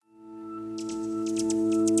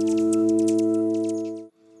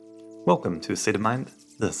Welcome to A State of Mind.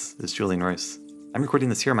 This is Julian Royce. I'm recording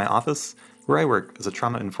this here in my office, where I work as a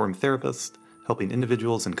trauma-informed therapist, helping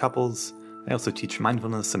individuals and couples. I also teach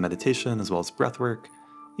mindfulness and meditation, as well as breathwork,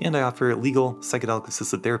 and I offer legal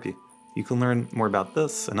psychedelic-assisted therapy. You can learn more about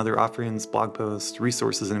this and other offerings, blog posts,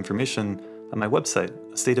 resources, and information on my website,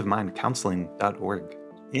 stateofmindcounseling.org.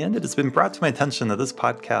 And it has been brought to my attention that this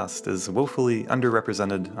podcast is woefully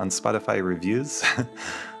underrepresented on Spotify reviews.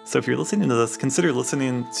 So if you're listening to this, consider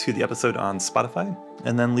listening to the episode on Spotify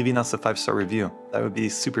and then leaving us a 5-star review. That would be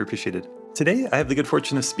super appreciated. Today, I have the good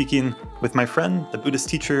fortune of speaking with my friend, the Buddhist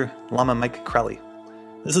teacher, Lama Mike Crowley.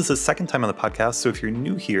 This is his second time on the podcast, so if you're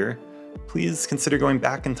new here, please consider going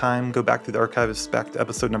back in time, go back through the archives, back to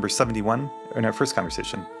episode number 71 in our first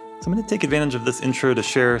conversation. So I'm going to take advantage of this intro to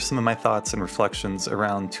share some of my thoughts and reflections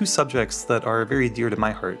around two subjects that are very dear to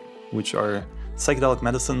my heart, which are psychedelic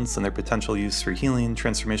medicines and their potential use for healing,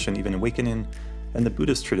 transformation, even awakening, and the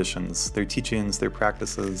Buddhist traditions, their teachings, their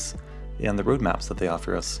practices, and the roadmaps that they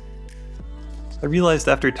offer us. I realized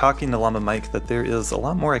after talking to Lama Mike that there is a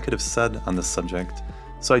lot more I could have said on this subject,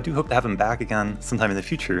 so I do hope to have him back again sometime in the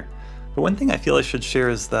future. But one thing I feel I should share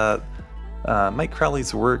is that Mike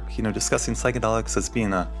Crowley's work, discussing psychedelics as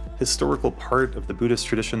being a historical part of the Buddhist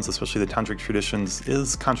traditions, especially the Tantric traditions,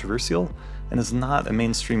 is controversial and is not a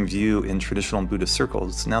mainstream view in traditional Buddhist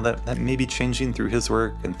circles. Now that may be changing through his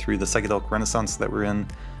work and through the psychedelic renaissance that we're in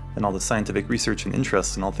and all the scientific research and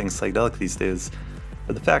interest in all things psychedelic these days.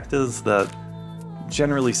 But the fact is that,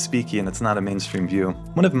 generally speaking, it's not a mainstream view.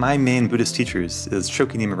 One of my main Buddhist teachers is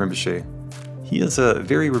Chogyam Rinpoche. He is a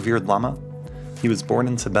very revered Lama. He was born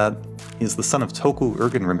in Tibet. He is the son of Tulku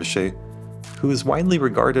Urgyen Rinpoche, who is widely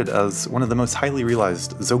regarded as one of the most highly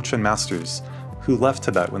realized Dzogchen masters who left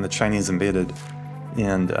Tibet when the Chinese invaded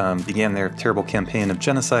and began their terrible campaign of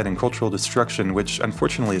genocide and cultural destruction, which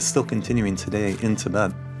unfortunately is still continuing today in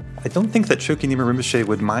Tibet. I don't think that Chogyam Rinpoche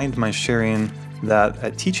would mind my sharing that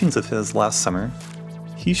at teachings of his last summer,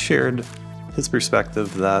 he shared his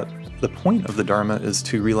perspective that the point of the Dharma is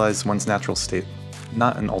to realize one's natural state,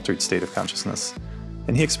 not an altered state of consciousness.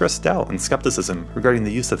 And he expressed doubt and skepticism regarding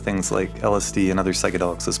the use of things like LSD and other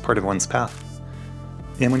psychedelics as part of one's path.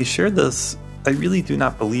 And when he shared this, I really do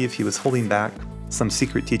not believe he was holding back some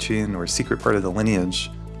secret teaching or secret part of the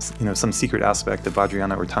lineage, some secret aspect of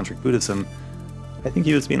Vajrayana or Tantric Buddhism. I think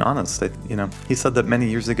he was being honest. He said that many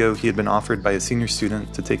years ago he had been offered by a senior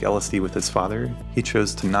student to take LSD with his father. He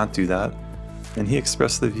chose to not do that. And he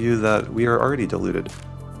expressed the view that we are already deluded,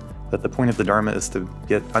 that the point of the Dharma is to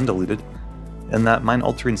get undiluted, and that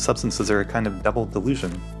mind-altering substances are a kind of double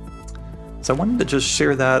delusion. So I wanted to just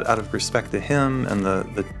share that out of respect to him and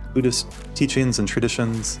the Buddhist teachings and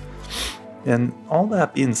traditions. And all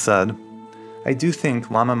that being said, I do think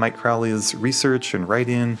Lama Mike Crowley's research and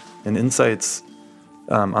writing and insights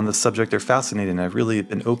on this subject are fascinating. I've really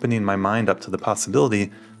been opening my mind up to the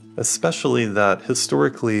possibility, especially that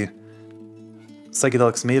historically,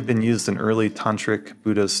 psychedelics may have been used in early Tantric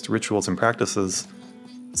Buddhist rituals and practices,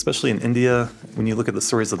 especially in India. When you look at the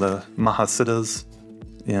stories of the Mahasiddhas,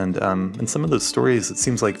 and in some of those stories, it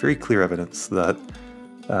seems like very clear evidence that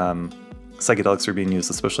psychedelics are being used,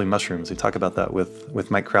 especially mushrooms. We talk about that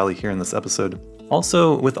with Mike Crowley here in this episode.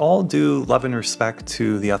 Also, with all due love and respect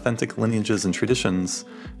to the authentic lineages and traditions,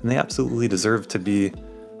 and they absolutely deserve to be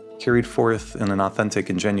carried forth in an authentic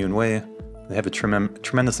and genuine way. They have a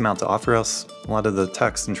tremendous amount to offer us. A lot of the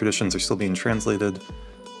texts and traditions are still being translated.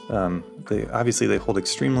 They hold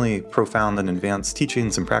extremely profound and advanced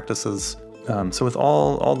teachings and practices. So with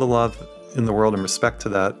all the love in the world and respect to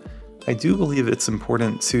that, I do believe it's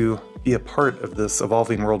important to be a part of this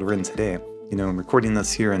evolving world we're in today. I'm recording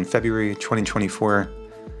this here in February 2024.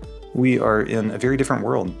 We are in a very different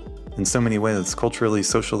world in so many ways, culturally,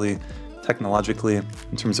 socially, technologically,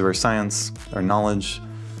 in terms of our science, our knowledge.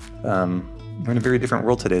 We're in a very different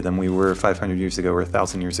world today than we were 500 years ago or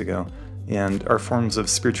 1,000 years ago. And our forms of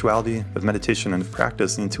spirituality, of meditation, and of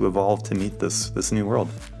practice need to evolve to meet this new world,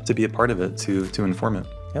 to be a part of it, to inform it.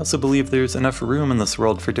 I also believe there's enough room in this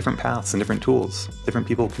world for different paths and different tools. Different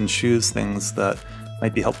people can choose things that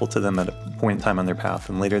might be helpful to them at a point in time on their path,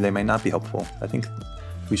 and later they might not be helpful. I think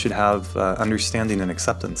we should have understanding and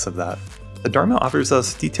acceptance of that. The Dharma offers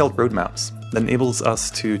us detailed roadmaps that enables us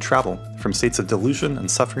to travel from states of delusion and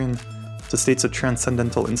suffering to states of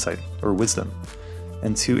transcendental insight or wisdom,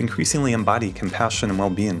 and to increasingly embody compassion and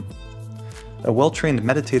well-being. A well-trained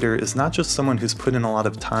meditator is not just someone who's put in a lot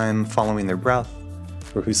of time following their breath,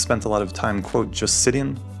 or who's spent a lot of time, quote, just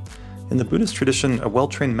sitting. In the Buddhist tradition, a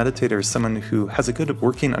well-trained meditator is someone who has a good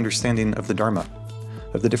working understanding of the Dharma,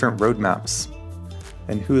 of the different roadmaps,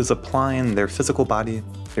 and who is applying their physical body,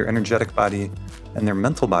 their energetic body, and their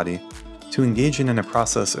mental body to engaging in a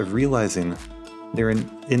process of realizing their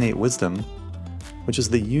innate wisdom, which is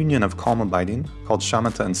the union of calm abiding, called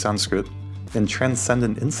shamatha in Sanskrit, and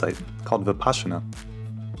transcendent insight, called vipassana.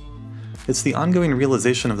 It's the ongoing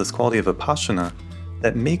realization of this quality of vipassana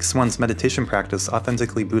that makes one's meditation practice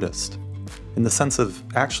authentically Buddhist, in the sense of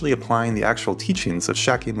actually applying the actual teachings of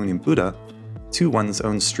Shakyamuni Buddha to one's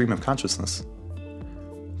own stream of consciousness.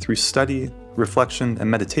 Through study, reflection, and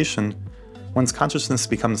meditation, one's consciousness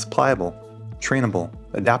becomes pliable, trainable,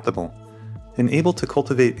 adaptable, and able to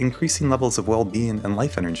cultivate increasing levels of well-being and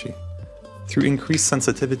life energy through increased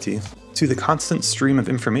sensitivity to the constant stream of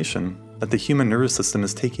information that the human nervous system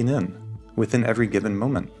is taking in within every given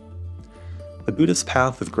moment. The Buddhist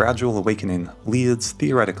path of gradual awakening leads,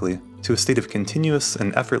 theoretically, to a state of continuous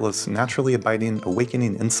and effortless, naturally abiding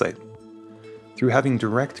awakening insight through having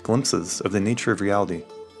direct glimpses of the nature of reality,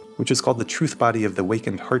 which is called the truth body of the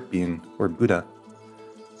awakened heart being, or Buddha.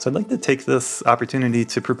 So I'd like to take this opportunity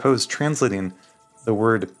to propose translating the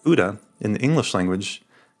word Buddha in the English language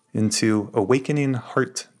into awakening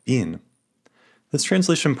heart being. This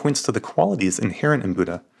translation points to the qualities inherent in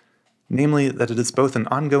Buddha, namely that it is both an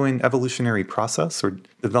ongoing evolutionary process or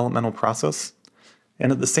developmental process,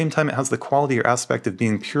 and at the same time it has the quality or aspect of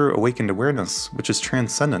being pure awakened awareness, which is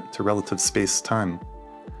transcendent to relative space-time.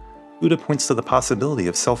 Buddha points to the possibility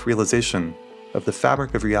of self-realization of the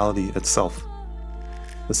fabric of reality itself.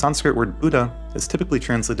 The Sanskrit word Buddha is typically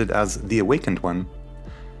translated as the awakened one.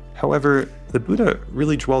 However, the Buddha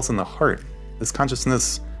really dwells in the heart. This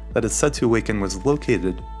consciousness that is said to awaken was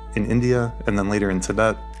located in India and then later in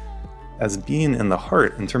Tibet as being in the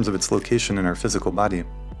heart in terms of its location in our physical body.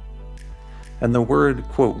 And the word,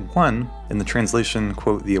 quote, one, in the translation,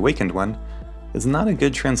 quote, the awakened one, is not a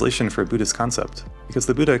good translation for a Buddhist concept, because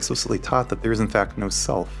the Buddha explicitly taught that there is in fact no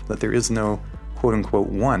self, that there is no, quote unquote,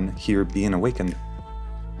 one here being awakened.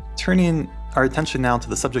 Turning our attention now to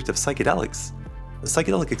the subject of psychedelics, the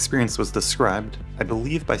psychedelic experience was described, I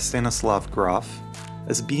believe by Stanislav Grof,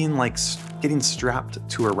 as being like getting strapped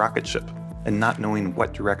to a rocket ship and not knowing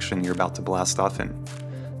what direction you're about to blast off in.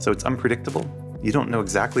 So it's unpredictable, you don't know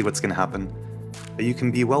exactly what's going to happen, but you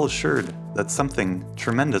can be well assured that something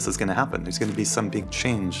tremendous is going to happen. There's going to be some big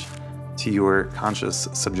change to your conscious,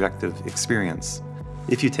 subjective experience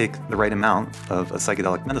if you take the right amount of a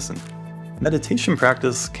psychedelic medicine. Meditation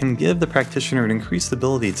practice can give the practitioner an increased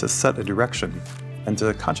ability to set a direction and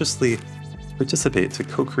to consciously participate to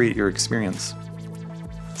co-create your experience.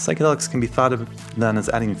 Psychedelics can be thought of then as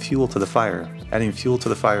adding fuel to the fire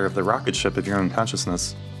of the rocket ship of your own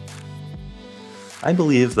consciousness. I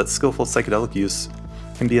believe that skillful psychedelic use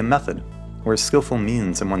can be a method or a skillful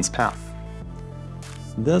means in one's path.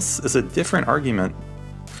 This is a different argument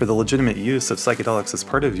for the legitimate use of psychedelics as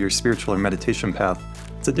part of your spiritual or meditation path.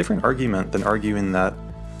 It's a different argument than arguing that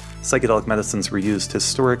psychedelic medicines were used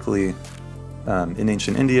historically in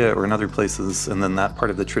ancient India or in other places, and then that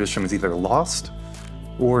part of the tradition was either lost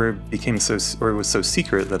or was so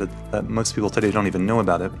secret that most people today don't even know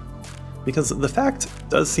about it. Because the fact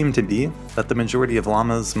does seem to be that the majority of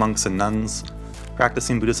lamas, monks, and nuns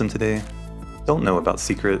practicing Buddhism today don't know about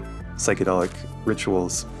secret psychedelic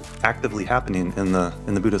rituals actively happening in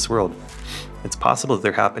the Buddhist world. It's possible that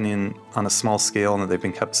they're happening on a small scale and that they've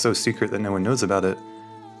been kept so secret that no one knows about it.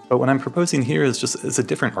 But what I'm proposing here is a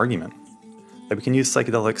different argument. That we can use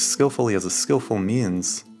psychedelics skillfully as a skillful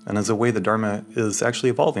means and as a way the Dharma is actually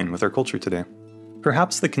evolving with our culture today.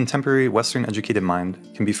 Perhaps the contemporary Western-educated mind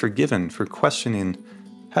can be forgiven for questioning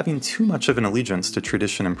having too much of an allegiance to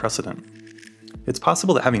tradition and precedent. It's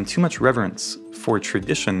possible that having too much reverence for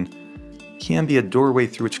tradition can be a doorway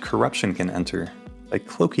through which corruption can enter, by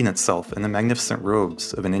cloaking itself in the magnificent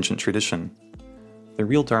robes of an ancient tradition. The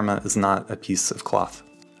real Dharma is not a piece of cloth.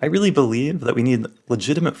 I really believe that we need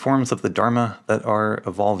legitimate forms of the Dharma that are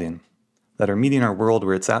evolving, that are meeting our world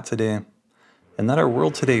where it's at today, and that our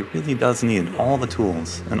world today really does need all the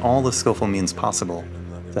tools and all the skillful means possible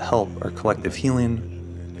to help our collective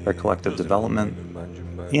healing, our collective development,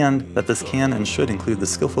 and that this can and should include the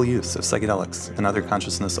skillful use of psychedelics and other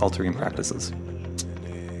consciousness-altering practices.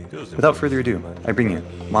 Without further ado, I bring you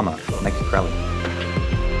Lama, Mike Crowley.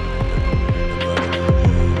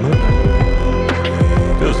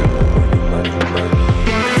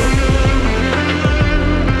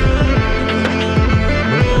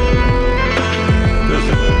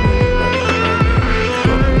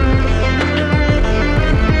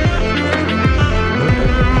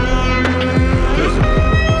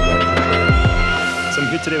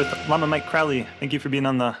 Today with Lama Mike Crowley. Thank you for being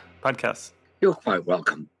on the podcast. You're quite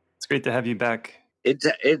welcome. It's great to have you back.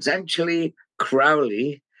 It's actually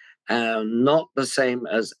Crowley, not the same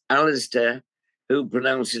as Alistair, who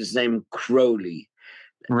pronounced his name Crowley.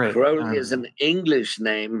 Right. Crowley is an English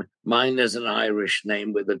name. Mine is an Irish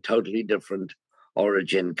name with a totally different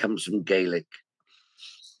origin, comes from Gaelic.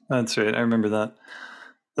 That's right. I remember that.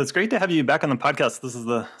 It's great to have you back on the podcast. This is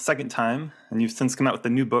the second time, and you've since come out with a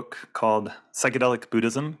new book called Psychedelic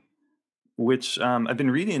Buddhism, which I've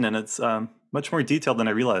been reading, and it's much more detailed than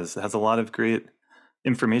I realized. It has a lot of great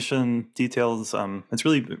information, details. It's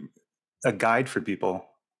really a guide for people,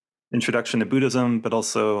 introduction to Buddhism, but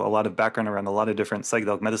also a lot of background around a lot of different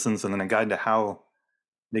psychedelic medicines, and then a guide to how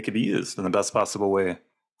they could be used in the best possible way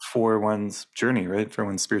for one's journey, right? For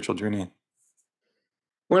one's spiritual journey.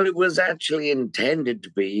 Well, it was actually intended to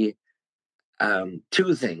be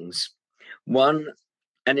two things. One,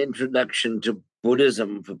 an introduction to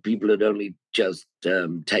Buddhism for people who'd only just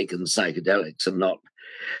taken psychedelics and not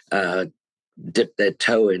dipped their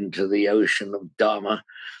toe into the ocean of Dharma.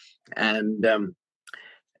 And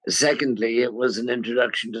secondly, it was an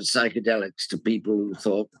introduction to psychedelics to people who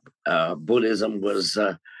thought Buddhism was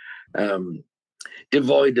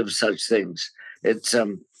devoid of such things. It's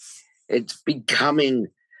becoming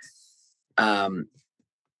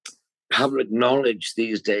public knowledge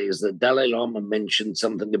these days. The Dalai Lama mentioned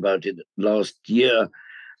something about it last year.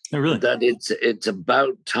 Oh, really? That it's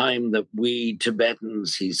about time that we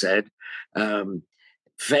Tibetans, he said,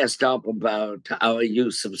 fessed up about our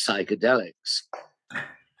use of psychedelics.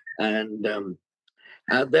 And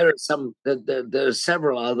there are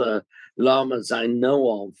several other lamas I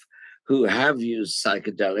know of who have used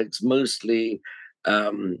psychedelics, mostly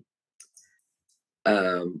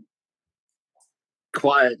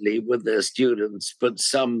quietly with their students, but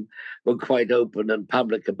some were quite open and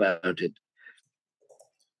public about it.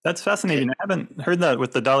 That's fascinating. I haven't heard that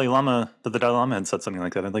with the Dalai Lama, that the Dalai Lama had said something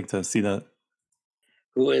like that. I'd like to see that.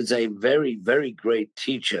 Who is a very, very great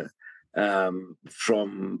teacher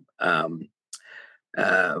from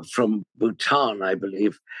Bhutan, I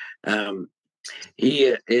believe.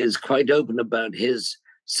 He is quite open about his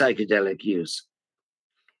psychedelic use.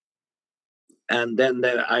 And then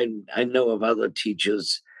I know of other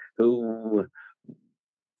teachers who,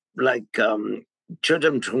 like Chodam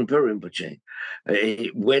Trungpa Rinpoche,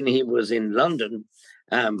 when he was in London,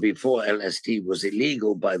 before LSD was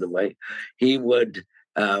illegal, by the way, he would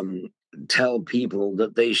tell people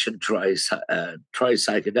that they should try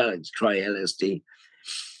psychedelics, try LSD.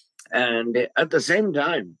 And at the same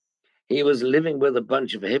time, he was living with a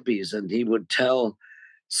bunch of hippies, and he would tell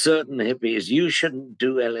certain hippies, you shouldn't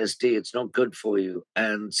do LSD, it's not good for you.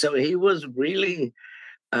 And so he was really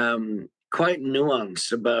quite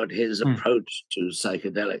nuanced about his approach to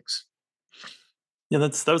psychedelics. Yeah,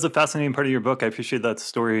 that was a fascinating part of your book. I appreciate that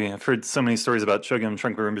story. I've heard so many stories about Chogyam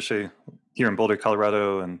Trungpa Rinpoche here in Boulder,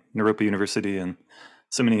 Colorado, and Naropa University, and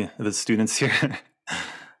so many of his students here.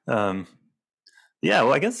 Yeah,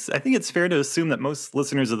 well, I think it's fair to assume that most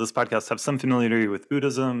listeners of this podcast have some familiarity with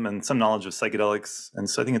Buddhism and some knowledge of psychedelics. And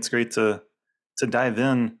so I think it's great to dive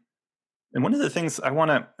in. And one of the things I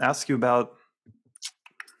want to ask you about,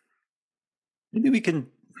 maybe we can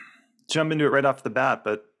jump into it right off the bat,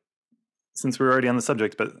 but since we're already on the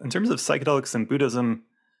subject, but in terms of psychedelics and Buddhism,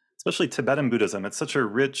 especially Tibetan Buddhism, it's such a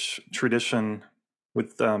rich tradition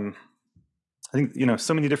with, I think,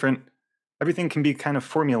 so many different, everything can be kind of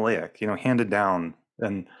formulaic, handed down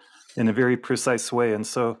and in a very precise way. And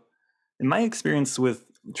so in my experience with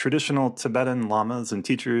traditional Tibetan lamas and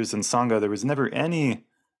teachers and Sangha, there was never any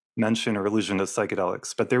mention or allusion to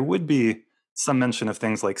psychedelics, but there would be some mention of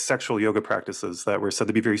things like sexual yoga practices that were said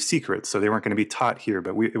to be very secret. So they weren't going to be taught here,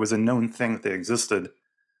 but it was a known thing that they existed.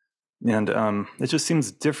 And it just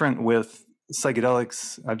seems different with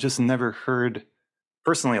psychedelics. I've just never heard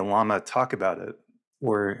personally a lama talk about it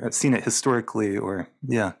or I've seen it historically or,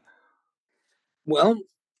 yeah. Well,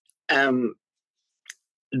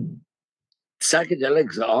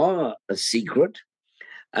 psychedelics are a secret,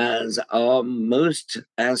 as are most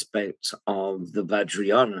aspects of the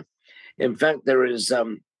Vajrayana. In fact, there's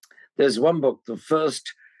one book, the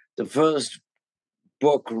first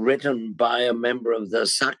book written by a member of the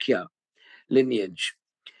Sakya lineage,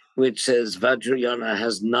 which says Vajrayana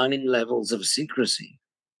has 9 levels of secrecy.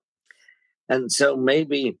 And so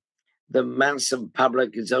maybe the massive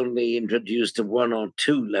public is only introduced to 1 or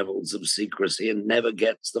 2 levels of secrecy and never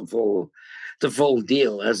gets the full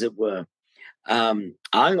deal, as it were. I,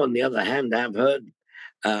 on the other hand, have heard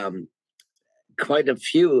quite a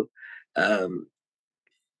few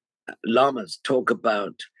lamas talk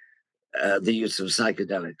about the use of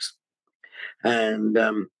psychedelics. And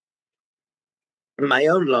my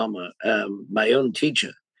own lama, my own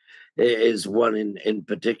teacher, is one in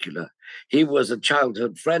particular. he was a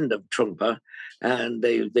childhood friend of Trungpa, and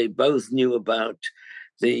they both knew about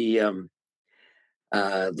the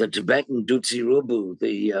Tibetan Dutsi Rubu,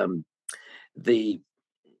 the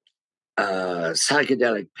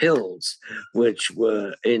psychedelic pills, which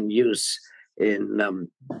were in use in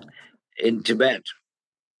Tibet.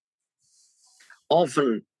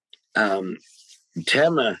 Often,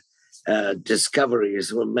 Terma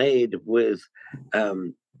discoveries were made with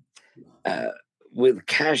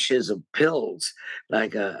caches of pills,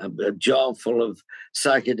 like a jar full of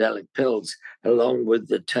psychedelic pills, along with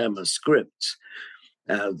the Terma scripts.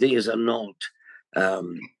 These are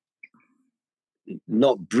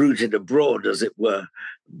not bruited abroad, as it were,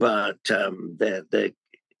 but they're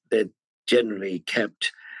generally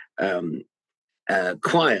kept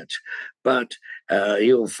quiet. But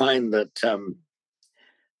you'll find that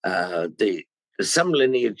some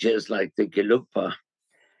lineages, like the Gelugpa,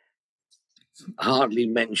 hardly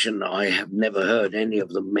mention. I have never heard any of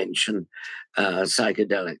them mention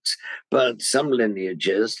psychedelics. But some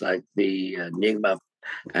lineages, like the Nyingma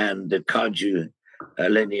and the Kaju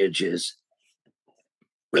lineages,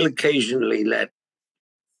 will occasionally let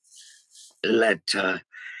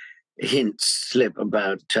hints slip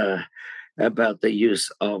about the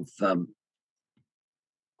use of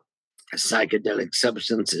psychedelic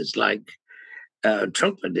substances, like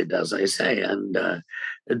Trungpa did, as I say, and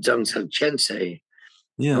Dzongsa Chense,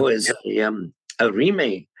 who is a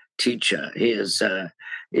Rime teacher. He is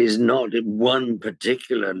not in one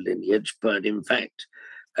particular lineage, but in fact,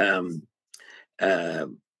 all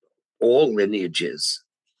lineages.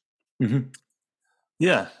 Mm-hmm.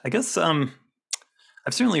 Yeah, I guess I've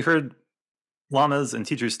certainly heard lamas and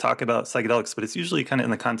teachers talk about psychedelics, but it's usually kind of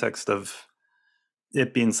in the context of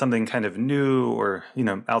it being something kind of new, or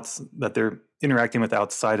that they're interacting with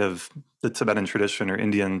outside of the Tibetan tradition or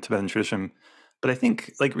Indian Tibetan tradition. But I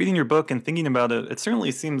think, like, reading your book and thinking about it, it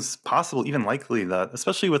certainly seems possible, even likely, that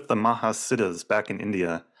especially with the Mahasiddhas back in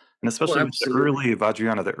India, and especially with the early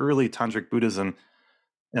Vajrayana, the early Tantric Buddhism,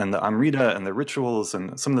 and the Amrita and the rituals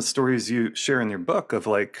and some of the stories you share in your book of,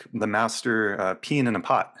 like, the master peeing in a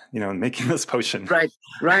pot, and making this potion. Right.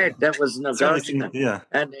 That was Nagarjuna. Yeah.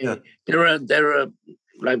 And there are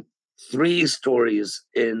like 3 stories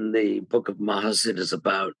in the book of Mahasiddhas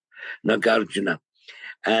about Nagarjuna.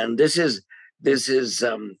 And this is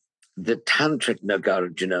the Tantric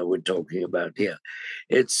Nagarjuna we're talking about here.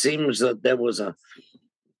 It seems that there was a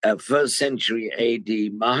 1st century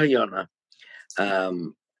AD Mahayana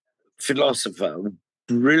philosopher,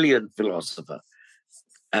 brilliant philosopher,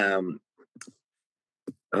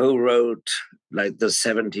 who wrote like the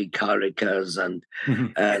 70 Karikas and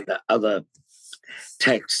other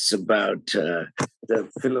texts about the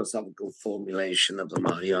philosophical formulation of the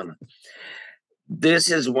Mahayana. This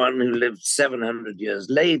is one who lived 700 years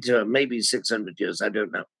later, maybe 600 years, I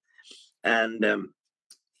don't know. And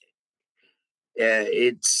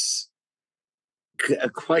it's a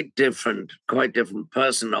quite different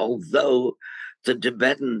person, although the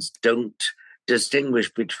Tibetans don't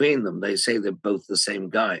distinguish between them. They say they're both the same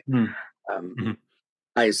guy.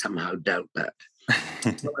 I somehow doubt that.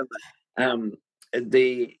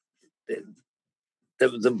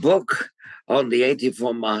 The book on the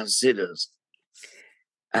 84 Mahasiddhas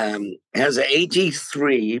has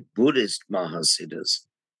 83 Buddhist Mahasiddhas.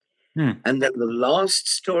 And then the last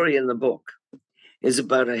story in the book is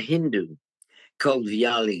about a Hindu called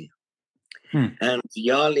Vyali. And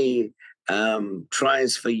Vyali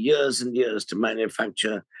tries for years and years to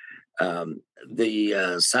manufacture the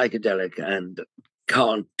psychedelic and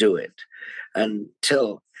can't do it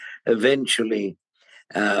until eventually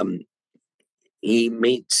he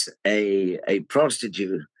meets a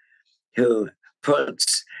prostitute who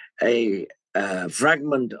puts a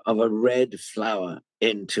fragment of a red flower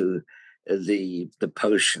into the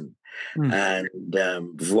potion, and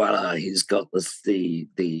voila, he's got the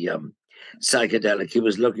psychedelic he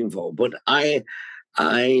was looking for. But I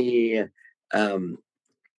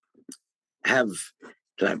have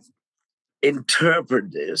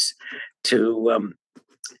interpreted this to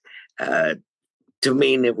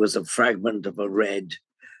mean it was a fragment of a red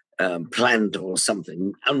plant or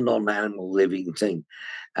something, a non-animal living thing,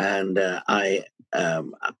 and I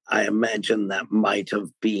imagine that might have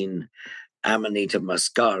been Amanita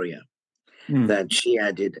muscaria. That she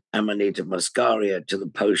added Amanita muscaria to the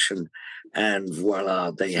potion, and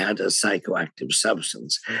voila, they had a psychoactive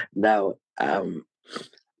substance. Now,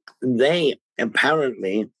 they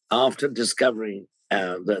apparently, after discovering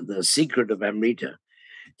the secret of Amrita,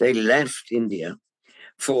 they left India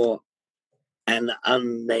for an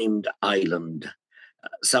unnamed island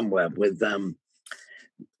somewhere with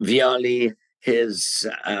Vyali his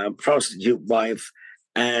prostitute wife,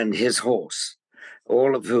 and his horse,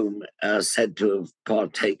 all of whom are said to have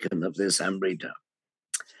partaken of this Amrita,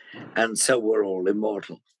 and so were all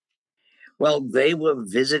immortal. Well, they were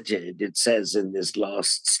visited, it says in this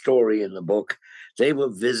last story in the book, they were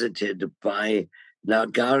visited by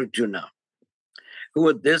Nagarjuna, who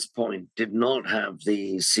at this point did not have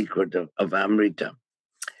the secret of Amrita.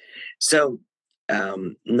 So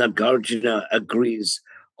Nagarjuna agrees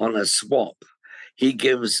on a swap. He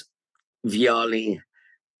gives Vyali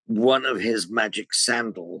one of his magic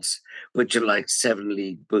sandals, which are like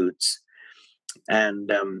 7-league boots.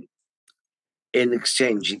 And in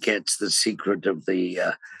exchange, he gets the secret of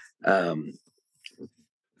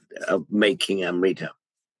making Amrita.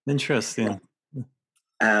 Interesting.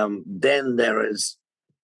 Then there is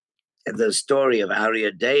the story of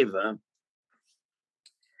Aryadeva,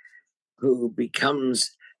 who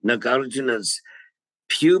becomes Nagarjuna's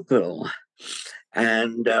pupil.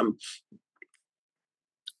 And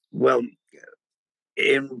well,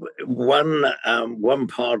 in one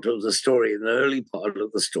part of the story, in the early part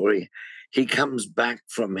of the story, he comes back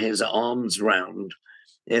from his alms round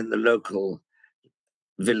in the local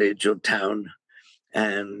village or town,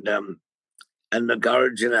 and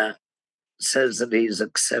Nagarjuna says that he's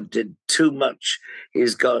accepted too much.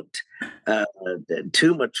 He's got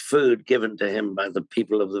too much food given to him by the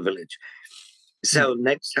people of the village. So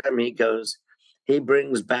next time he goes, he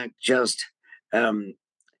brings back just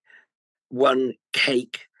one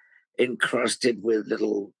cake encrusted with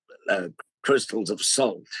little crystals of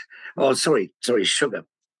salt. Oh, sorry, sugar.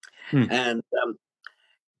 And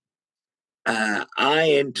I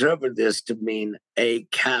interpret this to mean a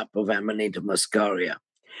cap of Amanita muscaria,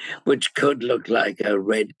 which could look like a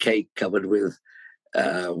red cake covered with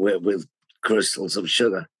crystals of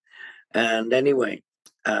sugar. And anyway,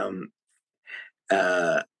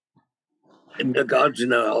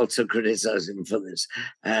 Nagarjuna also criticized him for this,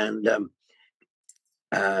 and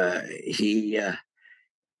he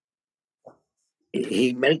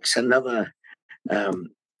makes another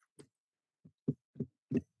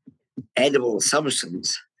edible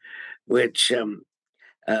substance, which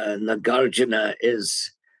Nagarjuna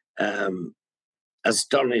is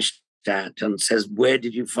astonished at and says, "Where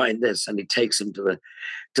did you find this?" And he takes him to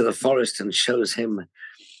the forest and shows him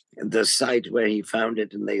the site where he found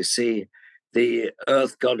it, and they see the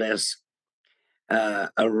earth goddess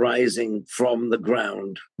arising from the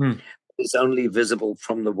ground. It's only visible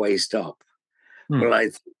from the waist up. Well, I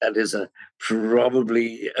think that is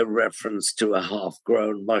probably a reference to a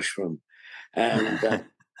half-grown mushroom. And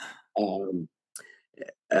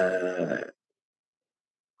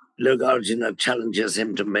Nagarjuna challenges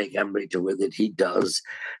him to make Amrita with it. He does.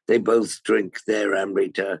 They both drink their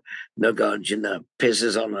Amrita. Nagarjuna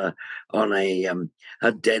pisses on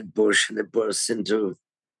a dead bush, and it bursts into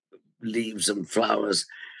leaves and flowers.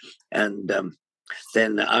 And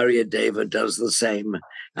then Aryadeva does the same,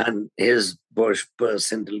 and his bush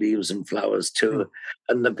bursts into leaves and flowers too.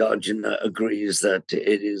 And Nagarjuna agrees that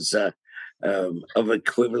it is of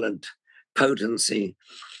equivalent potency.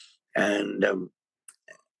 And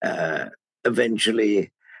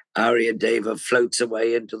eventually Aryadeva floats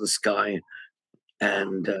away into the sky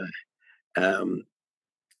and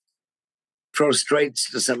prostrates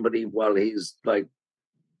to somebody while he's like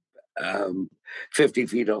 50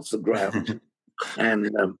 feet off the ground. And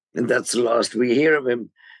that's the last we hear of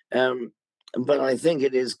him. But I think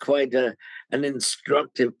it is quite an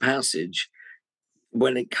instructive passage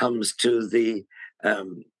when it comes to the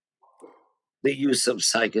use of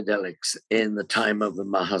psychedelics in the time of the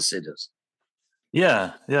Mahasiddhas.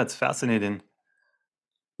 Yeah, it's fascinating.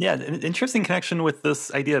 Yeah, an interesting connection with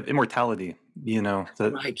this idea of immortality,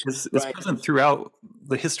 that is present throughout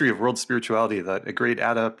the history of world spirituality, that a great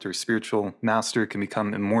adept or spiritual master can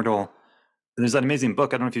become immortal. And there's that amazing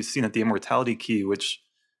book, I don't know if you've seen it, The Immortality Key, which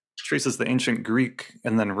traces the ancient Greek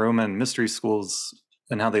and then Roman mystery schools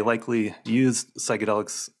and how they likely used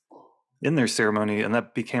psychedelics in their ceremony, and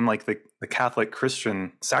that became like the Catholic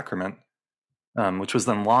Christian sacrament, which was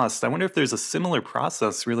then lost. I wonder if there's a similar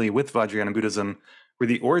process really with Vajrayana Buddhism, where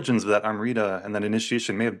the origins of that Amrita and that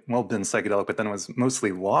initiation may have well been psychedelic, but then it was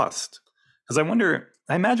mostly lost. Because I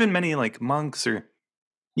imagine many like monks or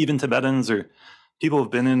even Tibetans or people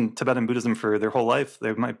who've been in Tibetan Buddhism for their whole life,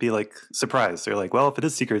 they might be like surprised. They're like, well, if it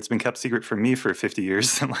is secret, it's been kept secret from me for 50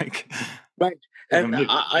 years. And like, right. And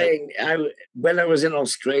I when I was in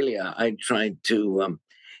Australia, I tried to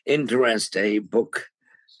interest a book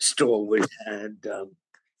store which had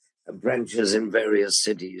branches in various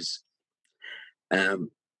cities. In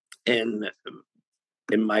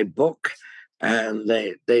my book, and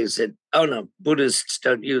they said, "Oh no, Buddhists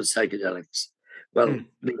don't use psychedelics." Well,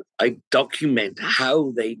 Hmm. I document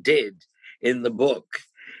how they did in the book.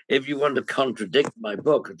 If you want to contradict my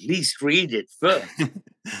book, at least read it first.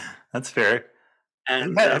 That's fair.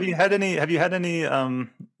 And Have you had any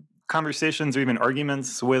conversations or even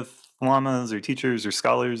arguments with lamas or teachers or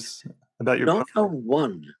scholars about your not book? a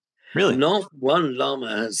one, Really? not one lama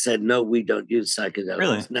has said, "No, we don't use Really?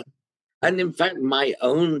 psychedelics." No. And in fact, my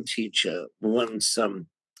own teacher once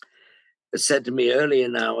said to me early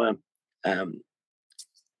in um,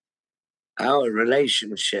 our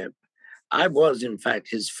relationship, I was, in fact,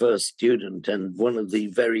 his first student and one of the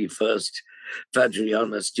very first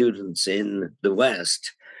Vajrayana students in the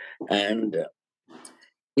West. And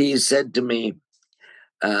he said to me,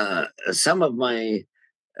 some of my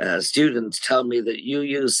students tell me that you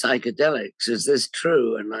use psychedelics. Is this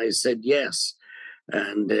true? And I said, yes.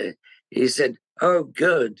 And he said, oh,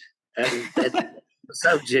 good. And then the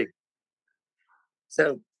subject.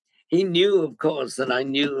 So he knew, of course, that I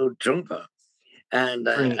knew Trungpa. And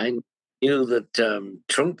Right. I knew that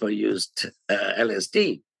Trungpa used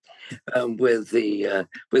LSD with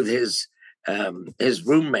his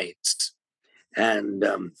roommates, and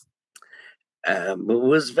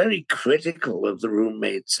was very critical of the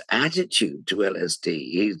roommates' attitude to LSD.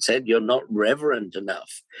 He said, "You're not reverent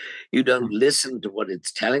enough. You don't listen to what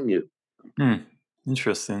it's telling you." Hmm.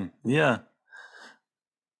 Interesting. Yeah.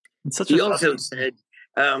 It's such a He also fascinating.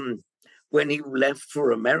 said, um, when he left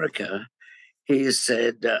for America, he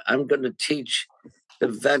said, "I'm going to teach the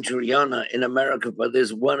Vajrayana in America, but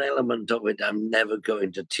there's one element of it I'm never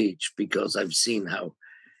going to teach because I've seen how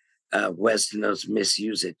Westerners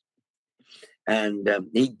misuse it." And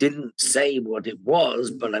he didn't say what it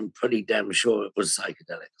was, but I'm pretty damn sure it was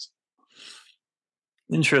psychedelics.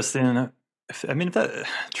 Interesting. I mean, that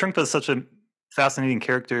Trungpa is such a fascinating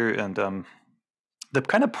character, and the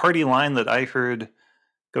kind of party line that I heard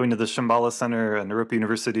going to the Shambhala Center and Naropa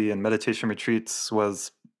University and meditation retreats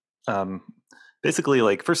was um, basically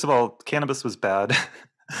like, first of all, cannabis was bad.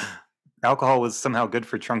 Alcohol was somehow good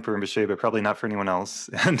for Trungpa Rinpoche, but probably not for anyone else.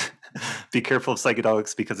 And be careful of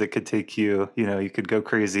psychedelics because it could take you, you could go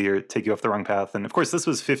crazy or take you off the wrong path. And of course, this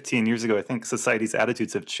was 15 years ago. I think society's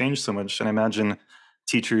attitudes have changed so much. And I imagine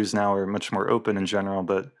teachers now are much more open in general.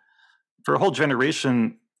 But for a whole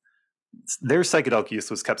generation, their psychedelic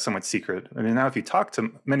use was kept somewhat secret. I mean, now if you talk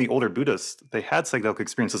to many older Buddhists, they had psychedelic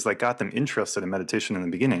experiences that got them interested in meditation in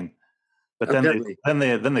the beginning. But Oh, then they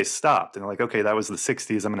definitely. then they stopped and they're like, okay, that was the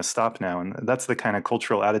 60s. I'm going to stop now. And that's the kind of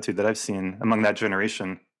cultural attitude that I've seen among that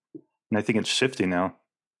generation. And I think it's shifting now.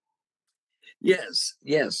 Yes,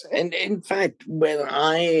 yes. And in fact, when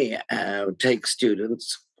I take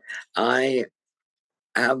students, I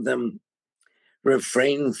have them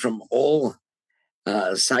refrain from all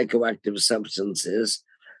psychoactive substances,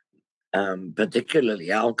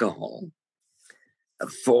 particularly alcohol,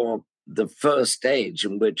 for the first stage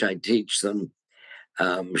in which I teach them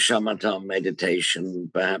shamatha meditation,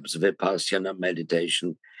 perhaps vipassana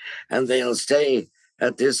meditation, and they'll stay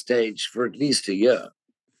at this stage for at least a year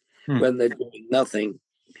Hmm. when they're doing nothing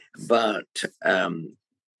but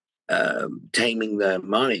taming their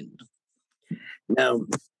mind. Now,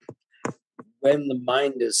 when the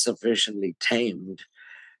mind is sufficiently tamed,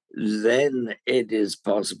 then it is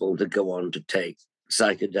possible to go on to take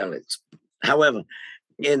psychedelics. However,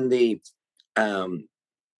 in the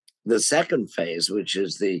second phase, which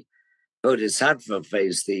is the bodhisattva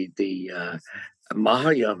phase, the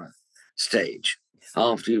Mahayana stage,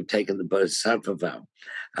 after you've taken the bodhisattva vow,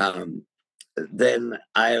 um, then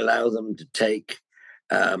I allow them to take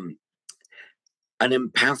um, an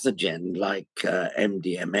empathogen like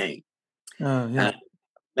MDMA, Oh, yeah. uh,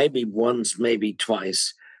 maybe once, maybe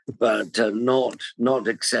twice, but not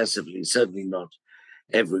excessively. Certainly not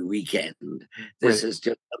every weekend. This Right. is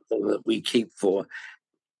just something that we keep for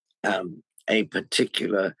a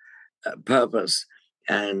particular purpose,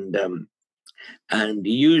 and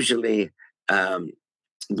usually um,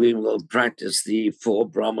 we will practice the four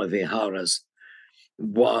Brahma Viharas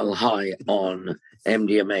while high on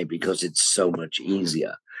MDMA because it's so much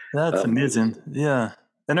easier. That's Um, amazing. Yeah.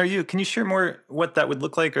 And can you share more what that would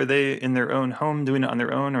look like? Are they in their own home doing it on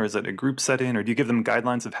their own, or is it a group setting, or do you give them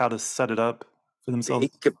guidelines of how to set it up for themselves?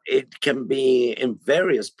 it can be in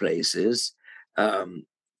various places. Um,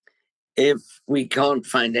 if we can't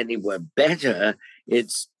find anywhere better,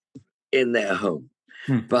 it's in their home.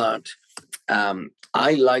 Hmm. But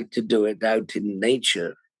I like to do it out in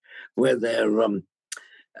nature where they're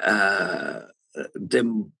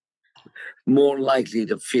more likely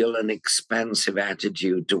to feel an expansive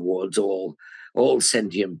attitude towards all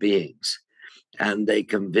sentient beings. and they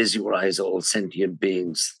can visualize all sentient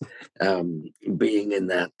beings being in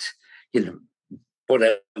that,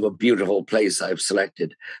 whatever beautiful place I've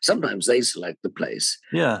selected. Sometimes they select the place.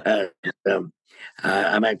 Yeah. Um,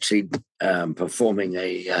 I'm actually performing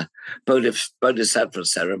a bodhisattva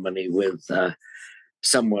ceremony with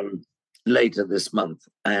someone later this month,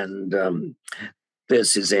 and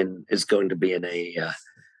this is going to be in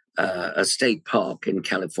a state park in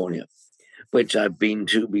California, which I've been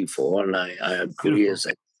to before, and I agree is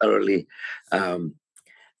a thoroughly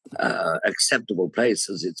acceptable place,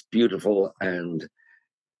 as it's beautiful and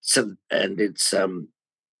it's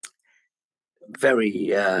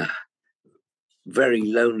very very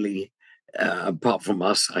lonely, apart from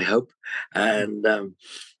us, I hope, and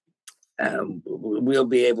we'll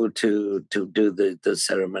be able to do the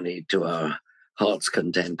ceremony to our heart's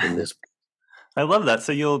content in this. I love that.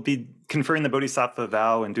 So you'll be conferring the Bodhisattva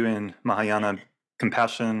vow and doing Mahayana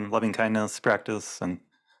compassion, loving kindness practice, and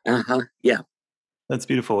yeah, that's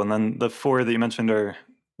beautiful. And then the four that you mentioned are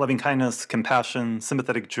loving kindness, compassion,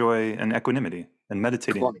 sympathetic joy, and equanimity, and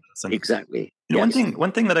meditating. And, exactly. Yes.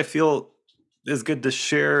 One thing that I feel is good to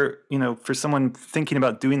share, for someone thinking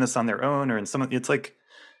about doing this on their own, or it's like,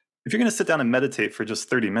 if you're going to sit down and meditate for just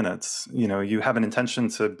 30 minutes, you have an intention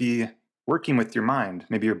to be working with your mind,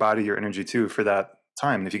 maybe your body, your energy too, for that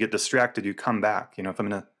time. And if you get distracted, you come back. If I'm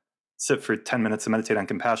going to sit for 10 minutes and meditate on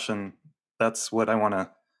compassion, that's what I want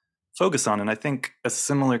to focus on. And I think a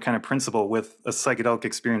similar kind of principle with a psychedelic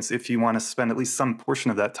experience, if you want to spend at least some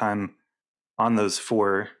portion of that time on those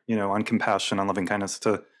four, on compassion, on loving kindness,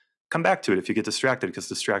 to come back to it if you get distracted, because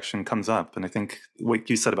distraction comes up. And I think what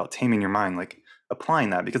you said about taming your mind, like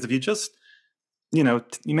applying that, because if you just,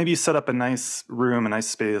 maybe you set up a nice room, a nice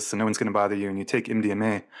space, and no one's going to bother you, and you take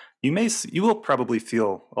MDMA, you will probably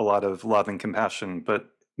feel a lot of love and compassion, but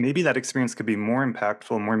maybe that experience could be more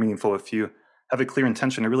impactful, more meaningful if you have a clear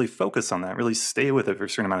intention to really focus on that, really stay with it for a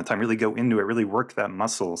certain amount of time, really go into it, really work that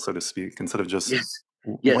muscle, so to speak, instead of just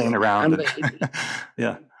laying around.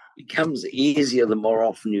 It becomes easier the more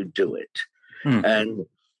often you do it. And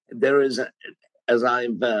there is, as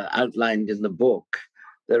I've outlined in the book,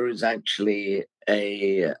 there is actually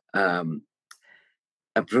a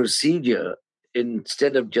procedure.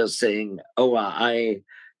 Instead of just saying, "Oh, I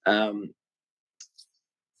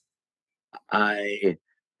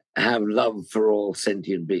have love for all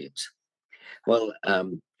sentient beings." Well,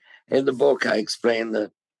 in the book, I explain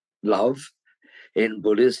that love, in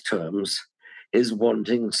Buddhist terms, is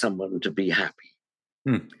wanting someone to be happy.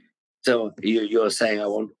 So you're saying, I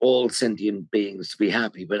want all sentient beings to be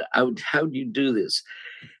happy, but how do you do this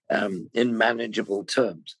in manageable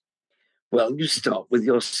terms? Well, you start with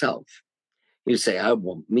yourself. You say, I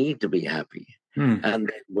want me to be happy. And then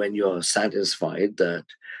when you're satisfied that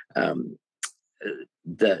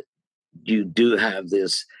that you do have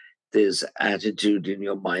this attitude in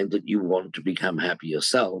your mind that you want to become happy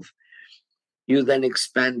yourself, you then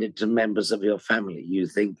expand it to members of your family. You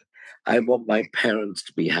think, I want my parents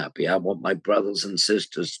to be happy. I want my brothers and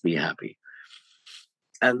sisters to be happy.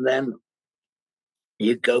 And then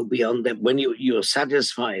you go beyond that. When you're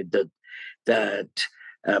satisfied that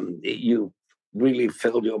you really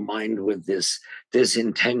filled your mind with this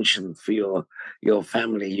intention for your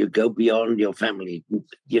family, you go beyond your family,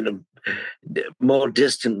 more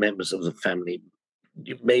distant members of the family,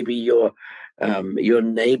 maybe your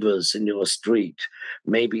neighbors in your street,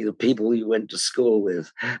 maybe the people you went to school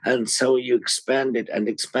with. And so you expand it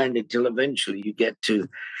till eventually you get to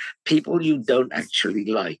people you don't actually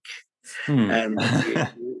like. And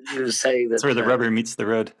you say that... That's where the rubber meets the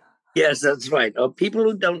road. Yes, that's right. Or people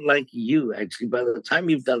who don't like you, actually, by the time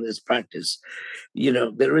you've done this practice,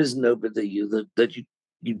 there is nobody that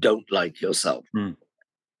you don't like yourself.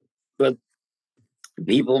 But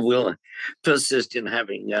people will persist in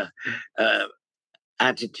having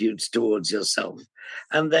attitudes towards yourself.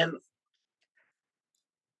 And then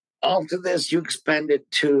after this, you expand it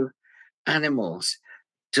to animals,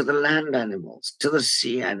 to the land animals, to the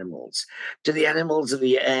sea animals, to the animals of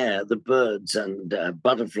the air, the birds and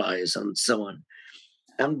butterflies and so on.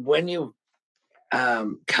 And when you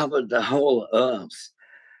covered the whole earth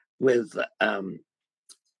with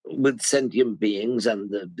sentient beings and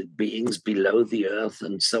the beings below the earth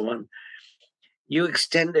and so on, you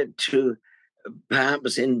extend it to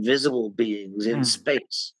perhaps invisible beings in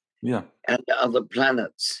space and other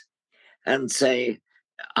planets, and say,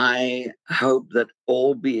 I hope that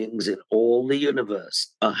all beings in all the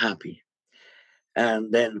universe are happy.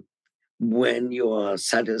 And then when you are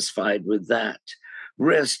satisfied with that,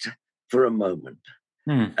 rest for a moment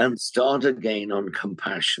and start again on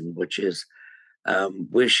compassion, which is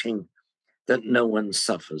wishing that no one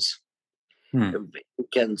suffers. Hmm. You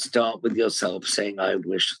can start with yourself saying, I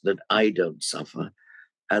wish that I don't suffer,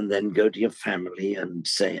 and then go to your family and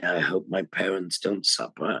say, I hope my parents don't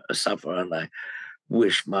suffer, and I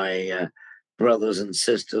wish my brothers and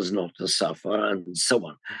sisters not to suffer, and so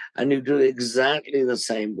on. And you do exactly the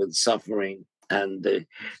same with suffering and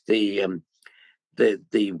the um,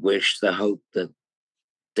 the wish, the hope that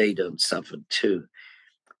they don't suffer too.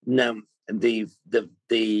 Now, the the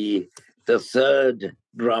the the third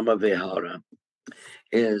Brahma Vihara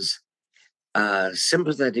is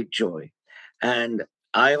sympathetic joy, and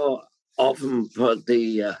I often put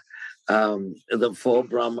the four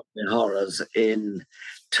Brahma Viharas in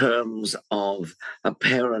terms of a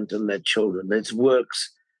parent and their children. It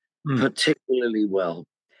works Hmm. particularly well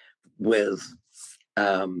with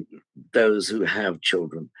um, those who have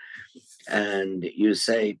children. And you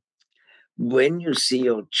say, when you see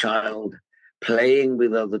your child playing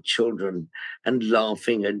with other children and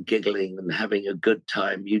laughing and giggling and having a good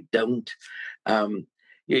time, um,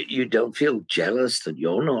 you don't feel jealous that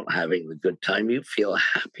you're not having the good time. You feel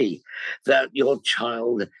happy that your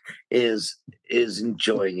child is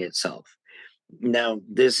enjoying itself. Now,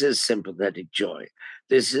 this is sympathetic joy.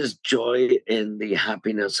 This is joy in the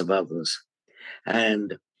happiness of others,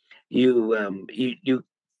 and you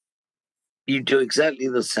do exactly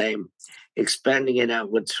the same, expanding it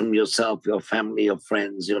outwards from yourself, your family, your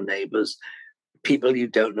friends, your neighbors, people you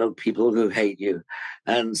don't know, people who hate you,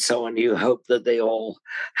 and so on. You hope that they all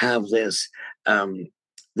have um,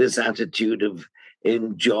 this attitude of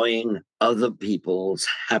enjoying other people's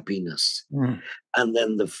happiness. Hmm. And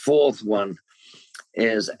then the fourth one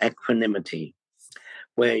is equanimity,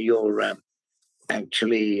 where you're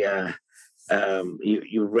actually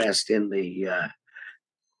you rest in the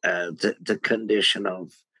condition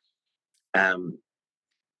um,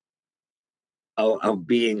 of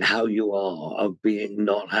being how you are, of being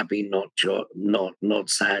not happy, not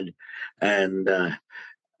sad, and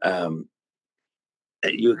um,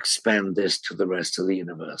 you expand this to the rest of the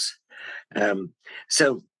universe. Um,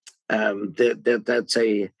 so that's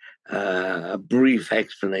a brief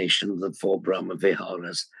explanation of the four Brahma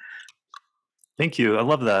Viharas. Thank you. I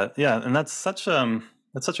love that. Yeah, and that's such a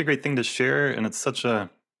great thing to share, and it's such a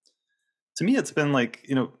to me it's been like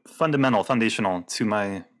foundational to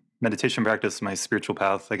my meditation practice, my spiritual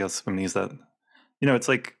path. I guess I'm gonna use that. It's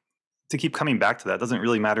like to keep coming back to that. It doesn't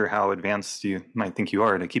really matter how advanced you might think you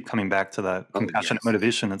are. To keep coming back to that Oh compassionate yes,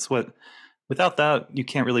 motivation. It's what without that you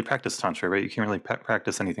can't really practice tantra, right? You can't really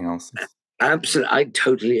practice anything else. absolutely. I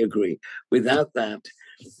totally agree. Without that,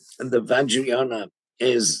 the Vajrayana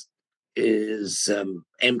is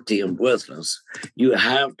empty and worthless. You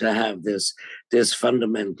have to have this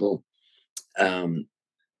fundamental um,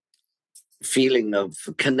 feeling of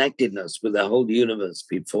connectedness with the whole universe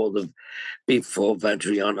before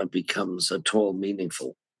Vajrayana becomes at all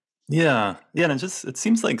meaningful. Yeah, yeah, and it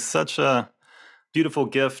seems like such a beautiful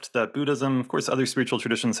gift that Buddhism, of course, other spiritual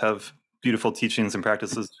traditions have beautiful teachings and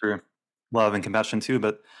practices for love and compassion too,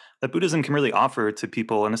 but that Buddhism can really offer to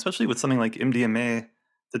people, and especially with something like MDMA,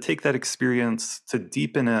 to take that experience, to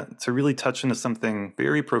deepen it, to really touch into something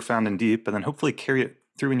very profound and deep, and then hopefully carry it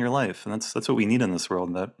through in your life. And that's what we need in this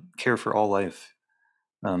world, that care for all life.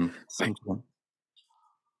 Right.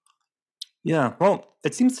 Yeah, well,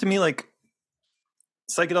 it seems to me like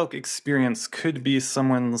psychedelic experience could be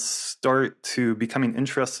someone's start to becoming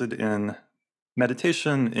interested in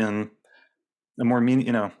meditation, in a more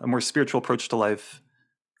a more spiritual approach to life.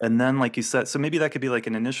 And then, like you said, so maybe that could be like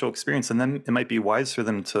an initial experience, and then it might be wise for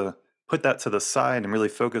them to put that to the side and really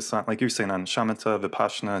focus on, like you're saying, on shamatha,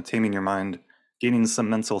 vipassana, taming your mind, gaining some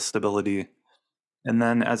mental stability. And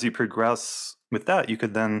then as you progress with that, you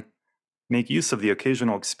could then make use of the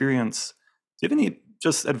occasional experience. Do you have any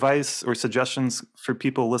just advice or suggestions for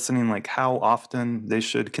people listening, like how often they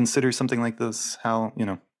should consider something like this?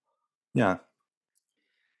 Yeah.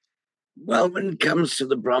 Well, when it comes to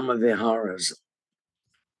the Brahma Viharas,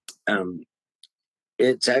 um,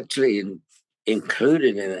 it's actually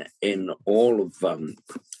included in all of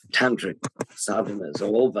tantric sadhanas.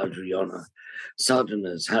 All Vajrayana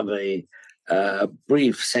sadhanas have a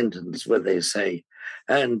brief sentence where they say,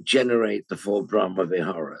 and generate the four Brahma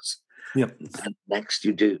Viharas. Yep. And next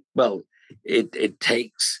you do, well, it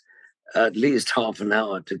takes at least half an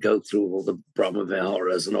hour to go through all the Brahma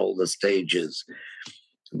Viharas and all the stages,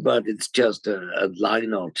 but it's just a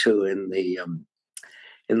line or two in the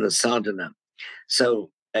sadhana.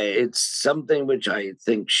 So it's something which I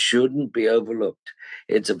think shouldn't be overlooked.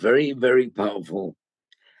 It's a very, very powerful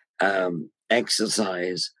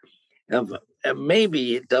exercise. Of,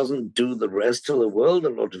 maybe it doesn't do the rest of the world a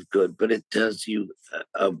lot of good, but it does you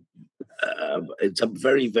it's a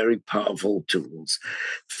very, very powerful tools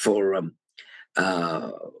for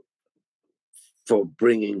uh, for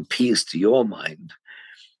bringing peace to your mind.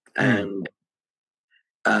 And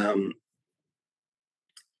um,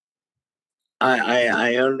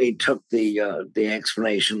 I only took the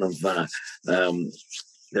explanation of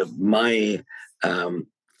my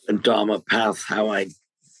Dharma path, how I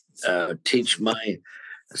teach my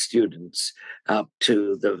students up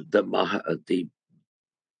to uh,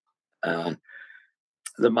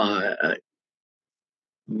 the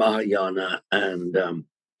Mahayana, and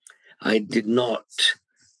I did not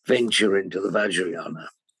venture into the Vajrayana.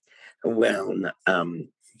 When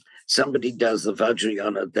somebody does the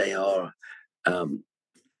Vajrayana, they are,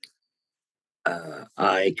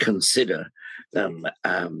 I consider them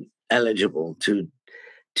eligible to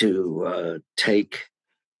take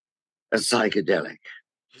a psychedelic.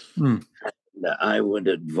 I would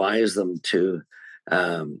advise them to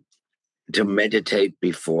meditate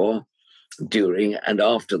before, during, and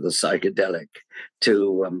after the psychedelic,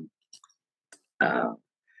 to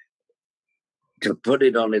put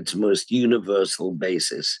it on its most universal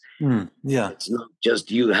basis. It's not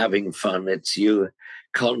just you having fun; it's you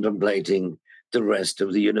contemplating the rest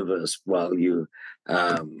of the universe while you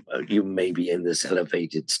may be in this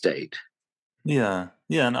elevated state. Yeah,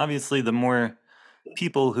 and obviously the more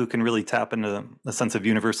people who can really tap into a sense of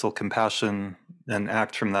universal compassion and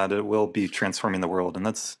act from that, it will be transforming the world. And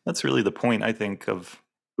that's really the point, I think, of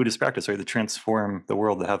Buddhist practice, right? To transform the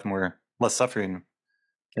world, to have less suffering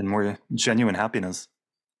and more genuine happiness.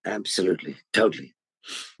 Absolutely, totally.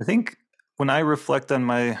 I think when I reflect on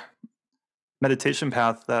my meditation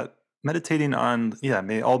path, that meditating on,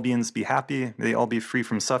 may all beings be happy, may they all be free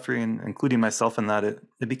from suffering, including myself in that,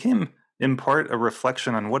 it became in part a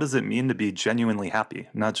reflection on what does it mean to be genuinely happy,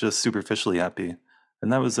 not just superficially happy.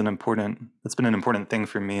 And that's been an important thing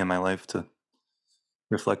for me in my life to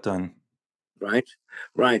reflect on. Right.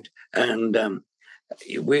 And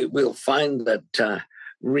we'll find that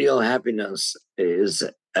real happiness is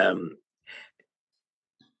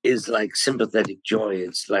like sympathetic joy.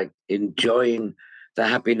 It's like enjoying the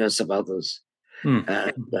happiness of others.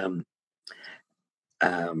 And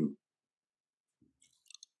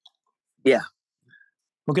yeah.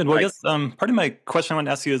 Well, good. Well, I guess part of my question I want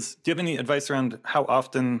to ask you is, do you have any advice around how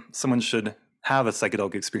often someone should have a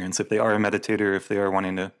psychedelic experience if they are a meditator, if they are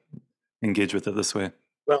wanting to engage with it this way?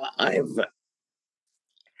 Well,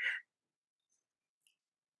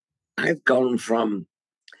 I've gone from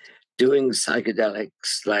doing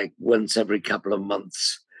psychedelics like once every couple of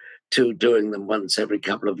months to doing them once every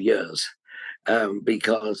couple of years,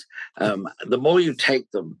 because the more you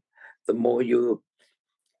take them, the more you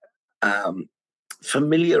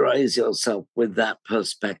familiarize yourself with that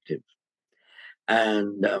perspective,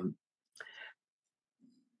 and the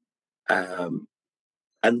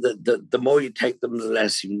more you take them, the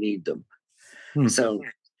less you need them. So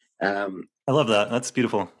I love that. That's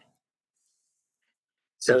beautiful.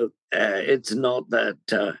 So it's not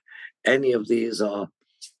that any of these are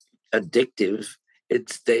addictive.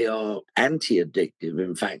 They are anti-addictive.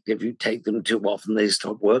 In fact, if you take them too often, they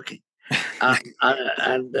stop working.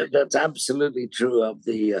 And that's absolutely true of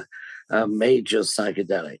the major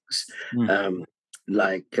psychedelics,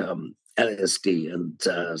 like LSD and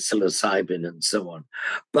psilocybin and so on.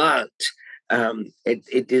 But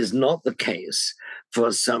it is not the case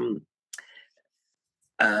for some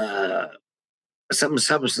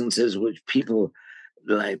substances which people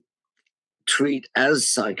like treat as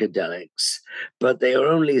psychedelics, but they are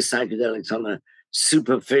only psychedelics on a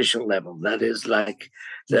superficial level. That is like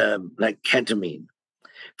ketamine,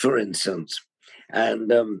 for instance.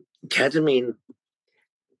 And ketamine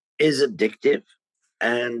is addictive,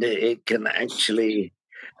 and it can actually.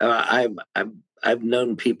 I've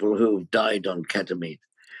known people who've died on ketamine.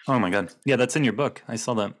 Oh my God! Yeah, that's in your book. I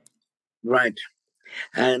saw that. Right.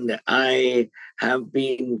 And I have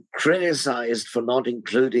been criticized for not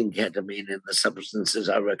including ketamine in the substances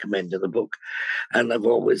I recommend in the book. And I've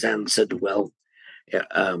always answered, well,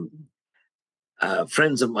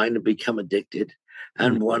 friends of mine have become addicted,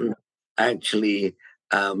 and one actually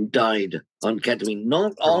died on ketamine,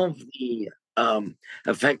 not of the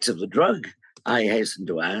effects of the drug, I hasten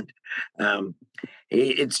to add.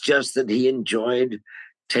 It's just that he enjoyed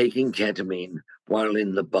taking ketamine while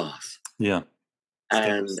in the bath. Yeah.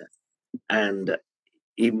 And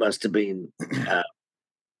he must have been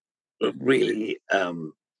really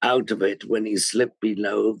out of it when he slipped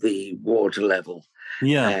below the water level.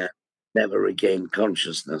 And never regained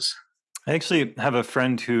consciousness. I actually have a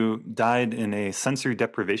friend who died in a sensory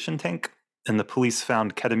deprivation tank, and the police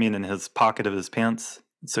found ketamine in his pocket of his pants.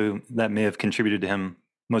 So that may have contributed to him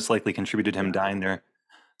most likely contributed to him dying there.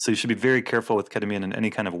 So you should be very careful with ketamine in any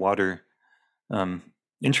kind of water. Um,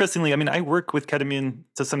 Interestingly, I mean, I work with ketamine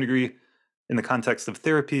to some degree in the context of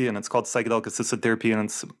therapy, and it's called psychedelic assisted therapy, and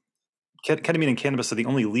it's ketamine and cannabis are the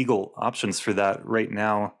only legal options for that right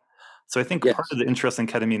now. So I think part Yes. of the interest in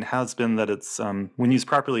ketamine has been that it's, when used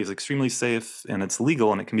properly, is extremely safe and it's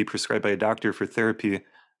legal and it can be prescribed by a doctor for therapy,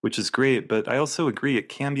 which is great. But I also agree it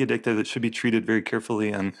can be addictive. It should be treated very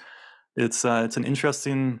carefully, and it's an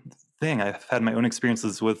interesting thing. I've had my own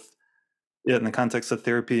experiences with it in the context of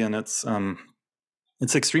therapy, and it's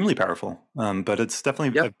extremely powerful. But it's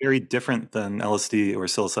definitely Yep. very different than LSD or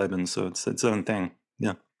psilocybin. So it's its own thing.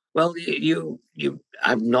 Yeah. Well,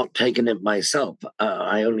 I've not taken it myself.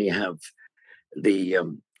 I only have the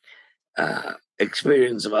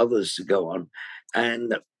experience of others to go on,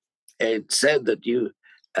 and it said that you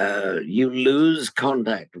lose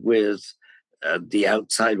contact with the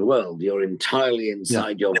outside world. You're entirely Yeah.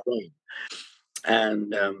 inside your brain,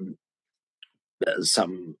 and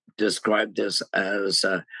some describe this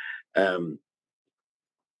um,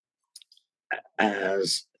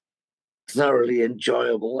 as thoroughly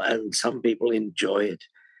enjoyable, and some people enjoy it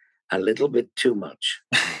a little bit too much.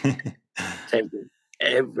 Take it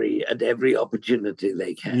at every opportunity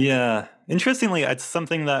they can. Yeah. Interestingly, it's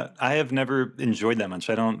something that I have never enjoyed that much.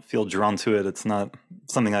 I don't feel drawn to it. It's not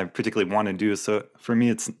something I particularly want to do. So for me,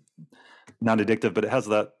 it's not addictive, but it has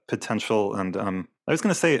that potential. And I was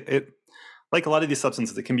going to say it, like a lot of these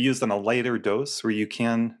substances, it can be used on a lighter dose where you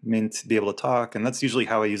can be able to talk. And that's usually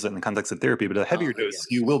how I use it in the context of therapy. But a heavier Ah, dose, yes,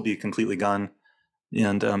 you will be completely gone.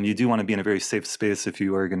 And you do want to be in a very safe space if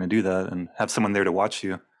you are going to do that and have someone there to watch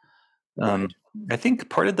you. right. Um, I think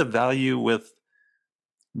part of the value with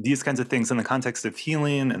these kinds of things in the context of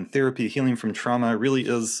healing and therapy, healing from trauma, really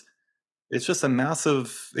is, it's just a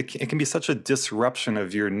massive, it can be such a disruption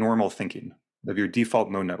of your normal thinking, of your default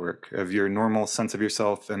mode network, of your normal sense of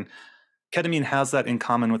yourself. And ketamine has that in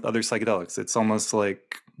common with other psychedelics. It's almost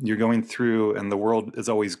like you're going through and the world is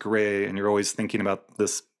always gray and you're always thinking about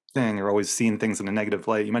this thing, you're always seeing things in a negative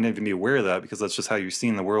light. You might not even be aware of that because that's just how you're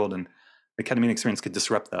seeing the world. And the ketamine experience could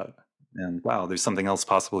disrupt that. And wow, there's something else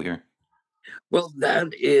possible here. Well,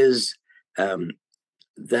 um,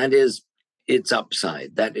 that is its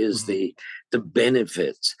upside. That is Mhm. the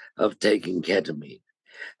benefits of taking ketamine.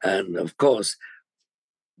 And of course,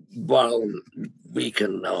 while we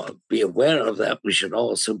can be aware of that, we should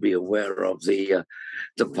also be aware of the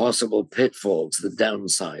possible pitfalls, the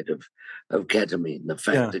downside of ketamine, the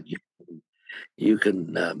fact Yeah. that you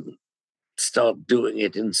can start doing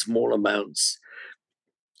it in small amounts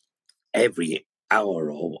every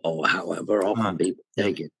hour or however Uh, often people yeah.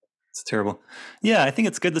 take it. It's terrible. Yeah, I think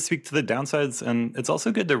it's good to speak to the downsides, and it's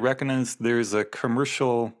also good to recognize there's a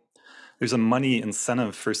money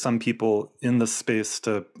incentive for some people in the space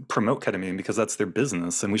to promote ketamine because that's their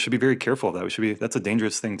business, and we should be very careful of that. That's a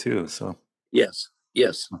dangerous thing too. So, Yes,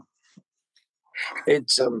 yes.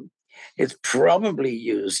 It's it's probably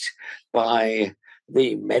used by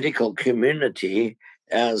the medical community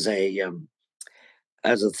as a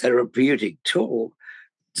therapeutic tool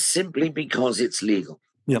simply because it's legal,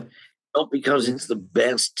 yeah, not because it's the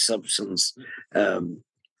best substance um,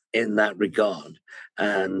 in that regard.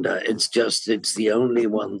 And it's the only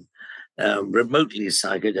one remotely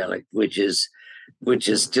psychedelic, which is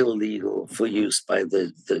still legal for use by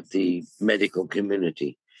the medical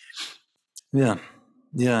community. yeah,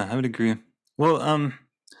 yeah, I would agree. Well,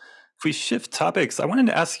 if we shift topics, I wanted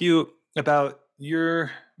to ask you about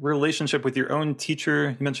your relationship with your own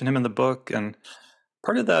teacher. You mentioned him in the book, and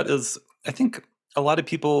part of that is, I think, a lot of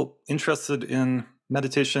people interested in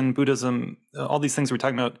meditation, Buddhism, all these things we're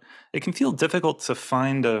talking about, it can feel difficult to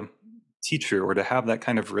find a teacher or to have that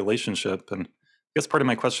kind of relationship. And I guess part of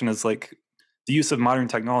my question is like the use of modern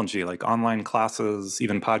technology, like online classes,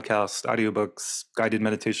 even podcasts, audiobooks, guided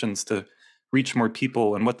meditations to reach more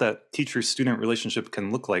people and what that teacher student relationship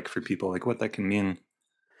can look like for people, like what that can mean.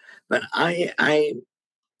 But I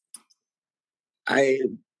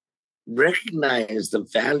recognize the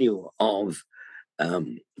value of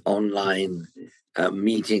online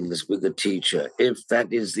meetings with a teacher if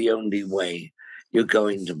that is the only way you're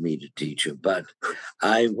going to meet a teacher. But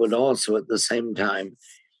I would also, at the same time,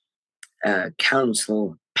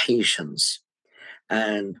 counsel patience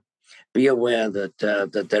and be aware that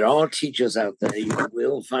there are teachers out there. You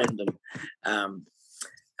will find them, um,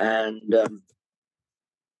 and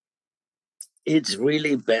it's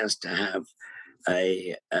really best to have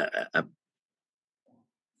a, a a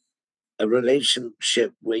a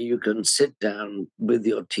relationship where you can sit down with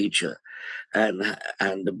your teacher and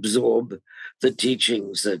absorb the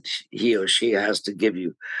teachings that he or she has to give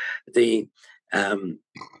you. The um,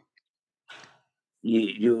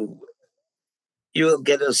 you you'll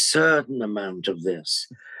get a certain amount of this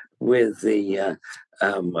with the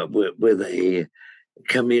with a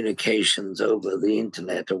communications over the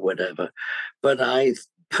internet or whatever. But I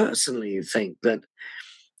personally think that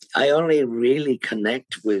I only really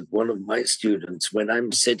connect with one of my students when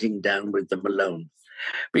I'm sitting down with them alone,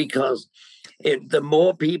 because the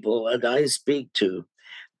more people that I speak to,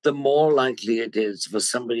 the more likely it is for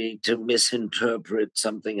somebody to misinterpret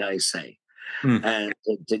something I say, Mm. and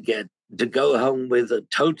to go home with a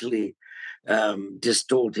totally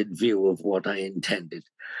distorted view of what I intended.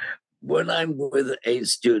 When I'm with a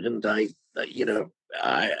student, I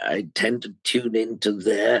tend to tune into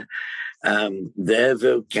their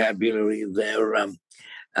vocabulary,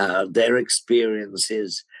 their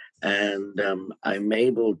experiences, and I'm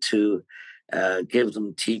able to give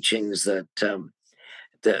them teachings that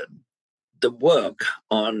work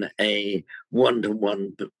on a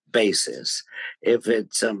one-to-one basis. If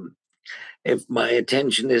it's if my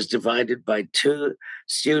attention is divided by two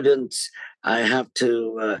students, I have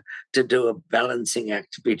to do a balancing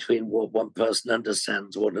act between what one person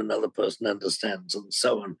understands, what another person understands, and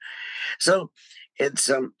so on. So it's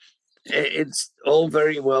it's all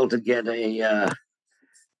very well to get a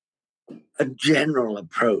general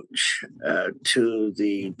approach to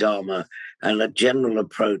the Dharma, and a general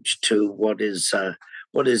approach to what is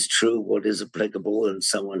true, what is applicable, and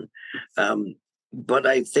so on. But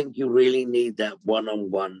I think you really need that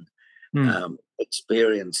one-on-one Mm.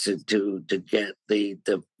 experience to get the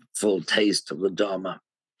full taste of the Dharma.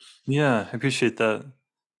 Yeah, I appreciate that.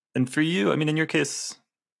 And for you, I mean, in your case,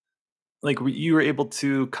 like you were able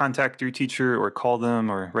to contact your teacher or call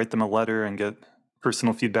them or write them a letter and get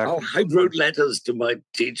personal feedback. Oh, I wrote letters to my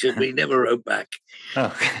teacher, but he never wrote back.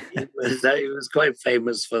 Oh, He was quite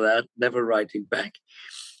famous for that, never writing back.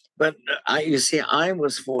 But you see, I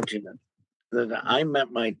was fortunate that I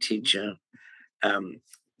met my teacher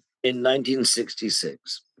in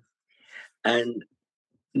 1966, and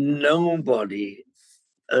nobody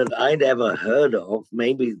that I'd ever heard of,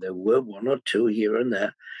 maybe there were one or two here and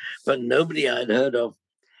there, but nobody I'd heard of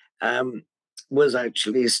um, was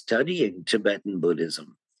actually studying Tibetan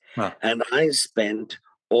Buddhism. wow. And I spent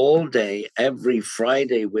all day, every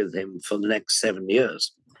Friday with him for the next 7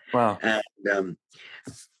 years. Wow. And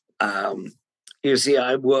um, you see,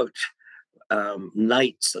 I worked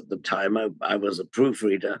nights at the time. I was a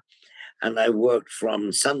proofreader, and I worked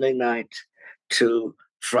from Sunday night to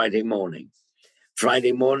Friday morning.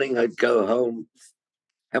 Friday morning, I'd go home,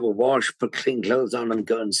 have a wash, put clean clothes on, and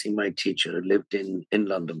go and see my teacher who lived in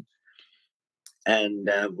London. And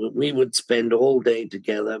we would spend all day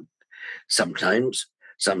together. Sometimes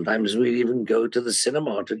we'd even go to the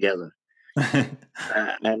cinema together.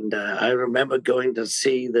 And I remember going to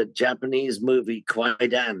see the Japanese movie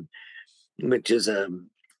Kwaidan, which is uh,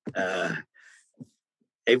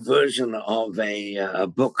 a version of a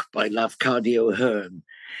book by Lafcadio Hearn,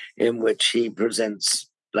 in which he presents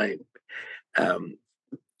like um,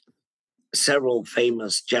 several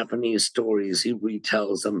famous Japanese stories. He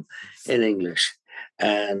retells them in English.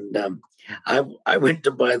 And I went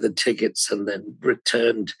to buy the tickets and then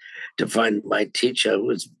returned to find my teacher, who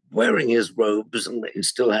was wearing his robes and he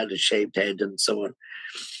still had a shaved head and so on,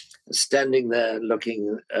 standing there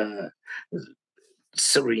looking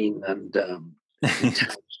serene and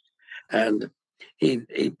detached. And he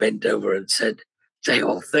bent over and said, "They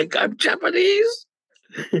all think I'm Japanese."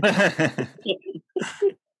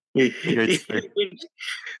 Great story.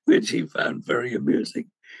 which he found very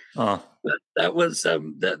amusing. Oh, That was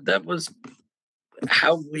that was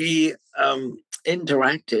how we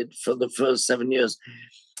interacted for the first 7 years.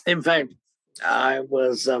 In fact, I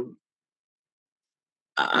was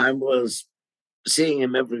seeing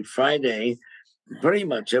him every Friday, pretty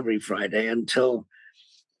much every Friday, until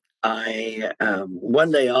I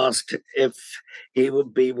one day asked if he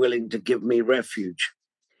would be willing to give me refuge,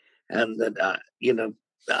 and that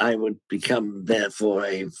I would become therefore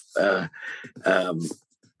um,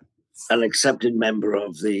 an accepted member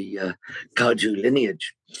of the Kaju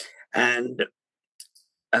lineage. And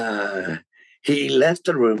he left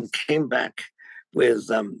the room, came back with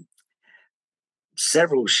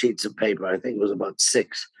several sheets of paper. I think it was about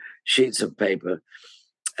 6 sheets of paper,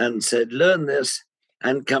 and said, "Learn this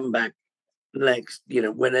and come back next,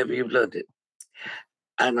 whenever you've learned it."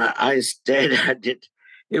 And I stared at it.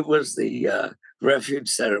 It was the refuge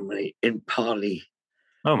ceremony in Pali.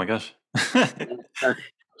 oh my gosh. Uh,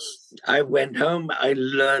 I went home. I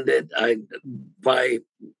learned it. By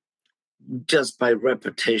just by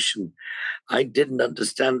repetition. I didn't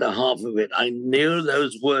understand the half of it. I knew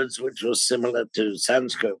those words, which were similar to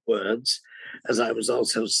Sanskrit words, as I was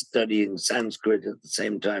also studying Sanskrit at the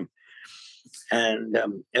same time. And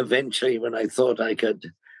eventually, when I thought I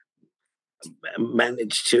could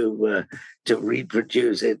manage to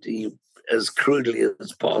reproduce it as crudely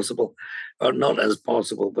as possible, or not as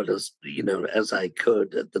possible, but as as I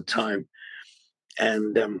could at the time,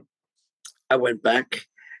 and I went back,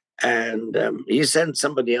 and he sent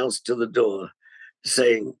somebody else to the door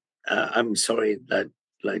saying, "I'm sorry that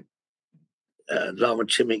like Lama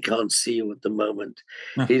Chimmy can't see you at the moment.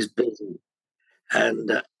 Yeah. He's busy."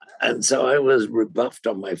 And so I was rebuffed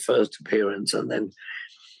on my first appearance, and then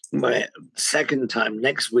my second time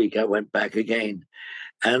next week I went back again,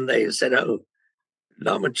 and they said, "Oh,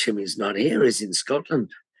 Lama Chimmy's not here; he's in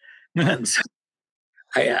Scotland." And so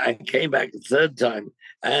I came back the third time,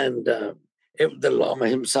 and the Lama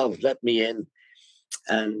himself let me in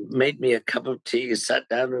and made me a cup of tea, sat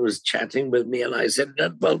down and was chatting with me. And I said,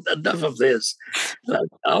 "Well, enough of this. Like,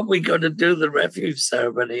 are we going to do the refuge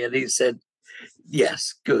ceremony?" And he said,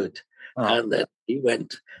 "Yes, good." Oh, And then he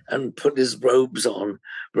went and put his robes on,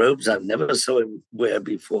 robes I've never saw him wear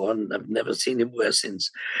before, and I've never seen him wear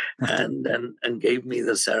since, and gave me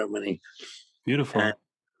the ceremony. And beautiful.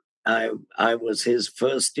 I was his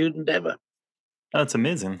first student ever. That's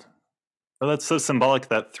amazing. Well, that's so symbolic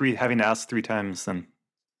that having to ask 3 times, and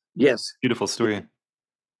Yes. beautiful story.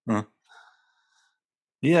 Huh.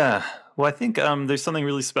 Yeah. Well, I think there's something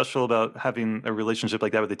really special about having a relationship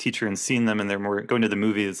like that with a teacher and seeing them in their more going to the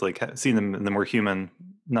movies, like seeing them in the more human,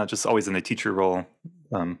 not just always in a teacher role.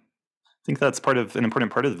 I think that's an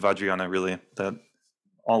important part of the Vajrayana, really, that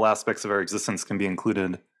all aspects of our existence can be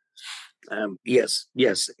included.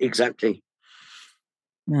 Yes, exactly.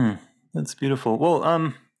 Hmm, that's beautiful. Well,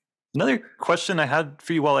 another question I had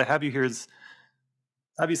for you while I have you here is,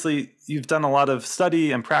 obviously, you've done a lot of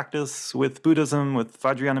study and practice with Buddhism, with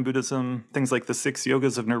Vajrayana Buddhism, things like the 6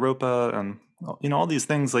 yogas of Naropa, and all these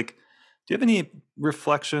things. Like, do you have any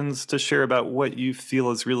reflections to share about what you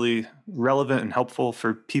feel is really relevant and helpful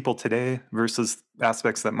for people today versus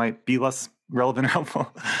aspects that might be less relevant and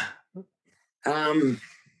helpful? Um,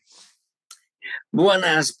 One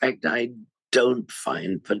aspect I don't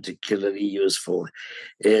find particularly useful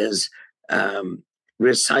is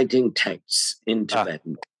reciting texts in Ah,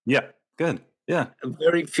 Tibetan. yeah, good. Yeah.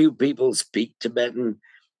 Very few people speak Tibetan,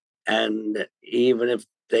 and even if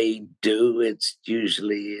they do, it's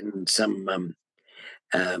usually in some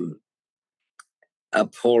um,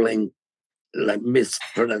 appalling like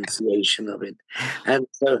mispronunciation of it. And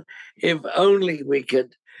so, if only we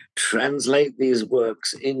could translate these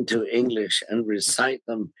works into English and recite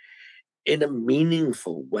them in a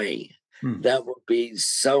meaningful way, Hmm. that would be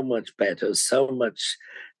so much better, so much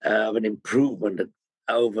of an improvement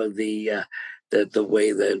over the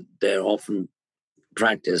way that they're often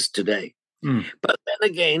practiced today. Hmm. But then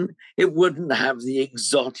again, it wouldn't have the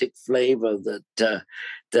exotic flavor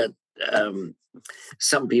that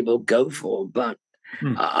some people go for. But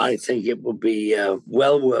Hmm. I think it would be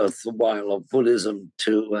well worth the while of Buddhism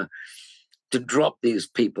to drop these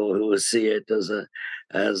people who see it as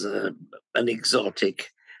an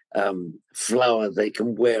exotic flower they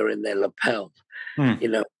can wear in their lapel. Hmm. You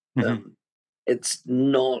know, Mhm. um, it's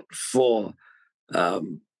not for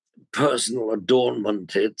um, personal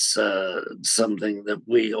adornment. It's something that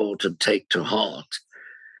we ought to take to heart.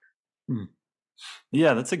 Hmm.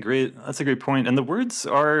 Yeah, that's a great point. And the words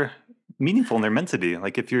are meaningful and they're meant to be.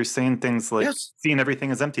 Like if you're saying things like Yes, seeing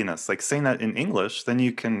everything as emptiness, like saying that in English, then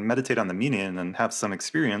you can meditate on the meaning and have some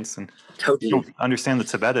experience. And you totally. don't understand the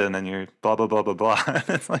Tibetan and you're blah blah blah blah blah.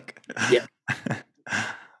 It's like Yeah.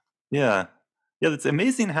 yeah. Yeah, it's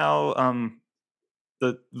amazing how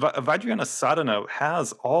the Vajrayana sadhana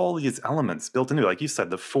has all these elements built into it. Like you said,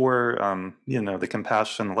 the four, the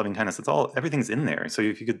compassion, the loving kindness. Everything's in there. So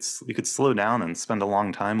if you could slow down and spend a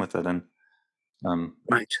long time with it and um,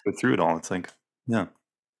 Right. go through it all. It's like, yeah.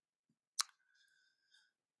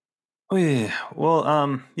 Oh yeah.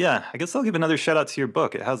 Well, yeah. I guess I'll give another shout out to your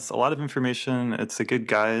book. It has a lot of information. It's a good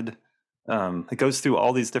guide. It goes through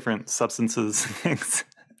all these different substances and things,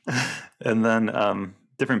 and then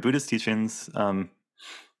different Buddhist teachings. Well,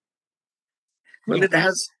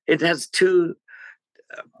 Yeah. it has two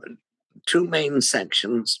main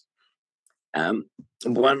sections. Um,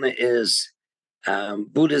 One is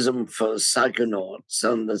Buddhism for psychonauts,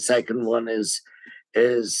 and the second one is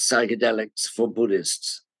psychedelics for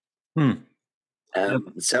Buddhists. Hmm. Yep.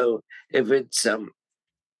 So if it's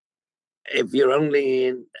if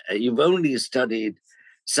you've only studied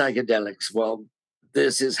psychedelics, well,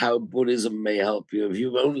 this is how Buddhism may help you. If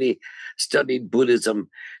you've only studied Buddhism,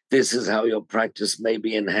 this is how your practice may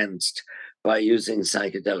be enhanced by using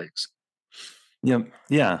psychedelics. Yep.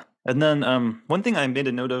 Yeah. And then one thing I made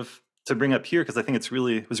a note of to bring up here, because I think it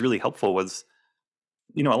was really helpful, was,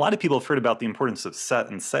 a lot of people have heard about the importance of set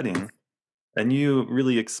and setting, and you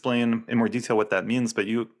really explain in more detail what that means. But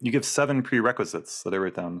you give 7 prerequisites that I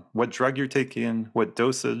wrote down: what drug you're taking, what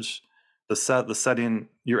dosage, the setting,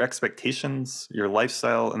 your expectations, your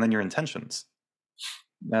lifestyle, and then your intentions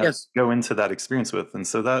that Yes. go into that experience with. And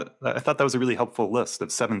so that I thought that was a really helpful list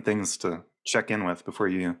of 7 things to check in with before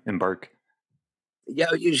you embark.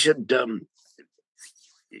 Yeah, you should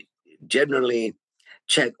generally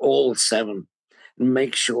check all 7 and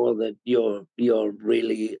make sure that you're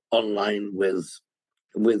really online with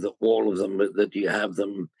all of them, that you have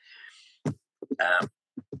them uh,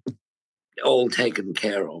 all taken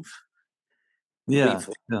care of Yeah,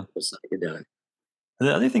 before yeah. the psychedelic.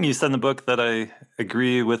 The other thing you said in the book that I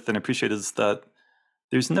agree with and appreciate is that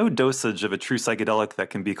there's no dosage of a true psychedelic that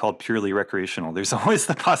can be called purely recreational. There's always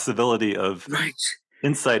the possibility of Right.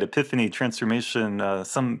 insight, epiphany, transformation,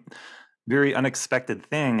 some very unexpected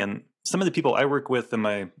thing. And some of the people I work with in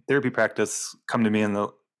my therapy practice come to me and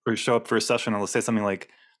they'll or show up for a session and they'll say something like,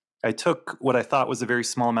 I took what I thought was a very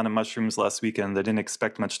small amount of mushrooms last weekend. I didn't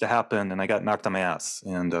expect much to happen, and I got knocked on my ass,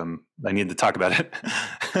 and I need to talk about it.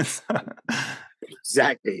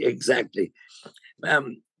 Exactly, exactly.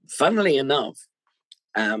 Funnily enough,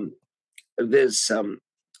 um, this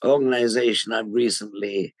organization I've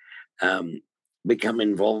recently um, become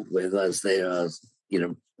involved with, as they are, you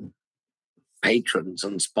know, patrons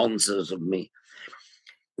and sponsors of me.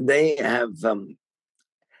 They have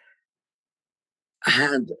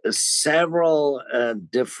had several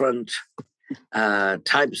different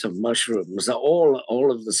types of mushrooms,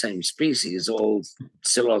 all of the same species, all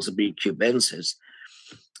Psilocybe cubensis,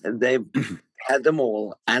 and they've had them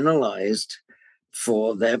all analyzed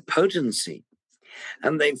for their potency.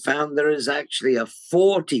 And they found there is actually a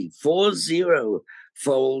 40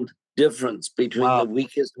 fold difference between the Wow.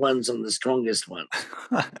 weakest ones and the strongest ones.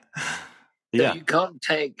 So Yeah. you can't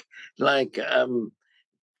take like a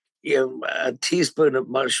teaspoon of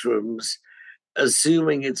mushrooms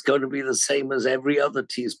assuming it's going to be the same as every other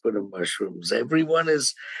teaspoon of mushrooms. Everyone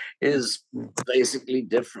is basically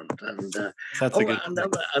different. And That's a good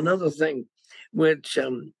point. another thing which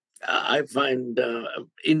I find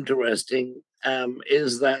interesting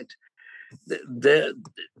is that the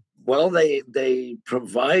well they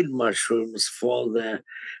provide mushrooms for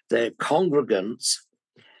their congregants.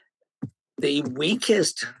 The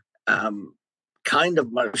weakest kind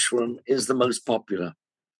of mushroom is the most popular.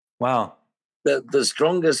 Wow. The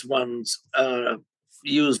strongest ones are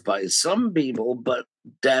used by some people, but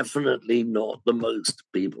definitely not the most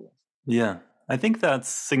people. Yeah. I think that's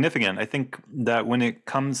significant. I think that when it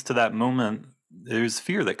comes to that moment, there's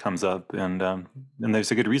fear that comes up, and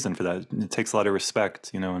there's a good reason for that. It takes a lot of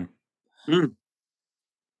respect, and Mm.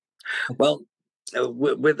 Well,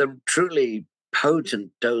 with a truly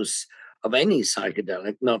potent dose of any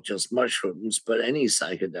psychedelic, not just mushrooms, but any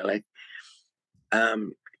psychedelic,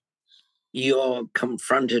 um, you're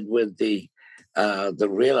confronted with the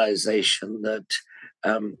realization that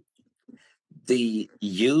um, the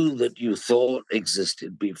you that you thought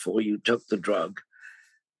existed before you took the drug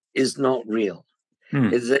is not real. Hmm.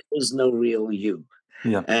 There is no real you,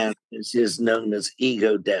 Yeah. and this is known as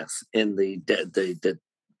ego death in the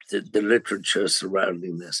literature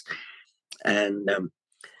surrounding this. And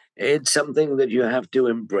it's something that you have to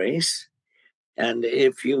embrace. And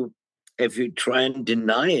if you try and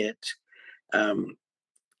deny it, um,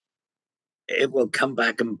 it will come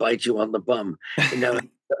back and bite you on the bum. You know,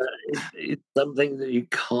 it's something that you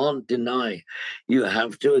can't deny. You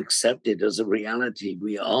have to accept it as a reality.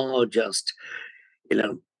 We are just, you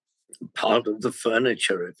know, part of the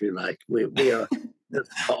furniture, if you like. We are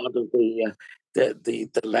just part of the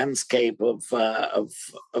landscape of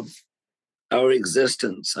our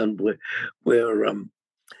existence, and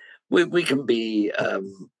we can be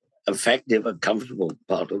effective and comfortable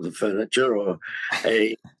part of the furniture, or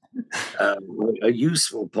a a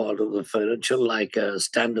useful part of the furniture, like a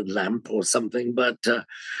standard lamp or something. But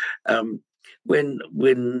when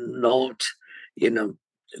we're not, you know,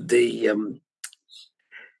 the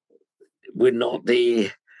we're not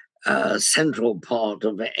the central part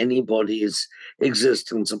of anybody's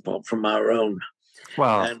existence apart from our own.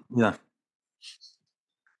 Wow. And Yeah.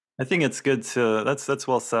 I think it's good to that's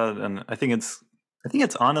well said, and I think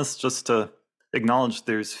it's honest just to acknowledge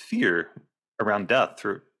there's fear around death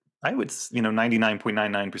for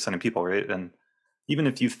 99.99% of people, right? And even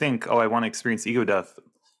if you think, oh, I want to experience ego death,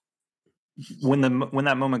 when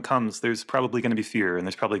that moment comes, there's probably going to be fear, and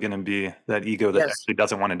there's probably going to be that ego that Yes, actually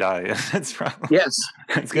doesn't want to die. It's probably yes,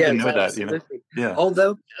 it's good to yes, know that, you know. absolutely. Yeah.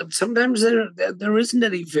 Although sometimes there isn't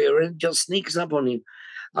any fear; it just sneaks up on you.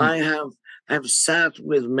 Hmm. I have sat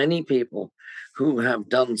with many people who have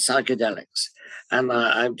done psychedelics, and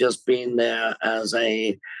I've just been there as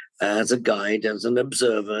a guide, as an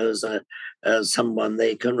observer, as someone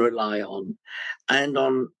they can rely on. And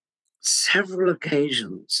on several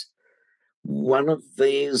occasions, one of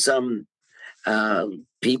these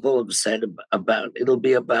people have said about it'll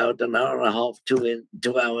be about an hour and a half, 2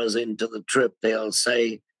 hours into the trip, they'll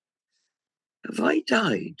say, "Have I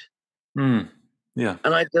died?" Hmm. Yeah.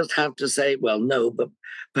 And I just have to say, well, no, but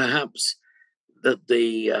perhaps that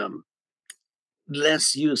the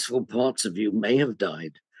less useful parts of you may have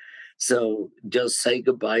died. So just say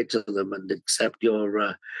goodbye to them and accept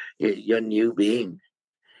your new being.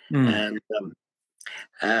 Hmm. And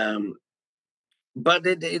um, but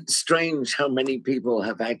it's strange how many people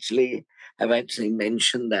have actually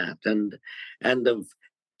mentioned that and have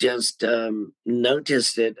just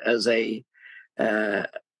noticed it uh,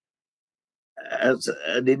 as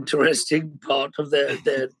an interesting part of their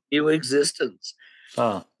new existence.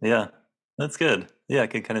 Oh, yeah. That's good. Yeah, I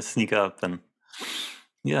can kind of sneak up and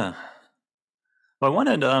yeah. Well, I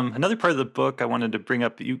wanted another part of the book I wanted to bring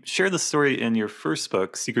up. You share the story in your first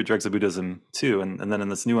book, Secret Drugs of Buddhism, too, and then in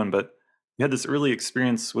this new one. But you had this early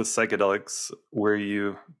experience with psychedelics where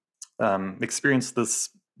you experienced this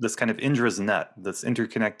kind of Indra's net, this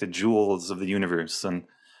interconnected jewels of the universe, and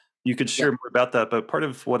you could Yeah, share more about that. But part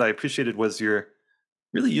of what I appreciated was you're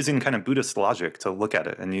really using kind of Buddhist logic to look at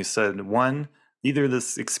it. And you said, one, either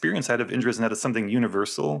this experience I had of Indra's net is something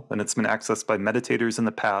universal and it's been accessed by meditators in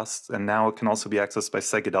the past, and now it can also be accessed by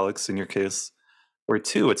psychedelics in your case, or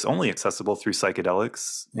two, it's only accessible through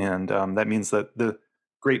psychedelics. And that means that the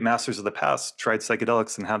great masters of the past tried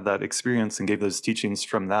psychedelics and had that experience and gave those teachings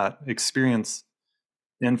from that experience.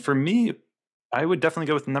 And for me, I would definitely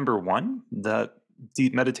go with number one, that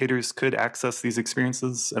deep meditators could access these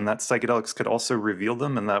experiences and that psychedelics could also reveal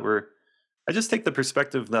them. And that we're, I just take the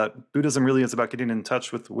perspective that Buddhism really is about getting in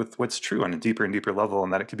touch with what's true on a deeper and deeper level,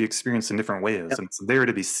 and that it could be experienced in different yeah, ways. And it's there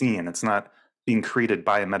to be seen. It's not being created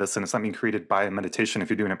by a medicine. It's not being created by a meditation.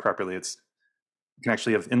 If you're doing it properly, you can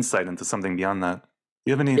actually have insight into something beyond that.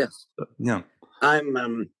 Do you have any? yes. Yeah.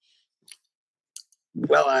 I'm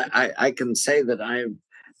well. I can say that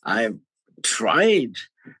I've tried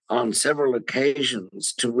on several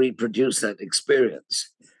occasions to reproduce that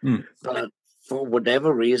experience, Mm, but for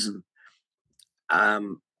whatever reason,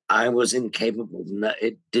 um, I was incapable.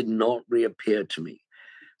 It did not reappear to me.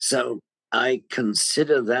 So I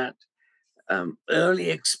consider that early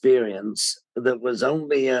experience that was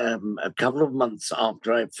only a couple of months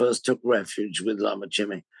after I first took refuge with Lama.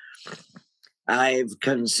 I've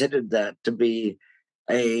considered that to be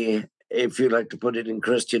if you like to put it in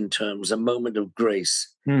Christian terms, a moment of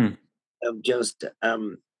grace. mm, Of just,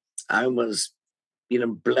 I was,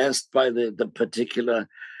 blessed by the particular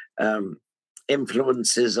um,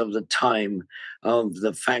 influences of the time, of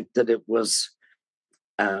the fact that it was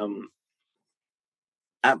um,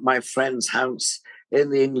 at my friend's house in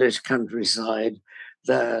the English countryside,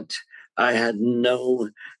 that I had no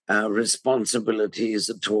responsibilities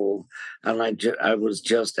at all, and I was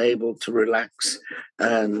just able to relax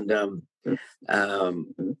and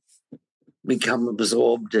um, become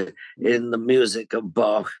absorbed in the music of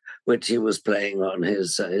Bach, which he was playing on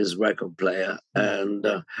his record player, mm,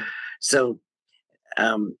 and so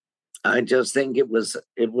um, I just think it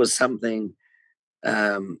was something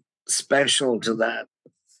special to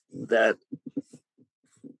that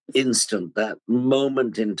instant, that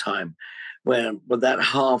moment in time, where with that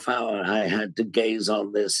half hour I had to gaze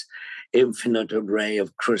on this infinite array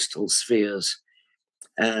of crystal spheres,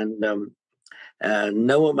 and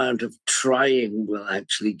no amount of trying will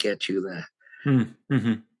actually get you there. mm,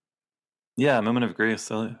 mhm. Yeah, a moment of grace.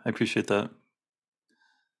 I appreciate that.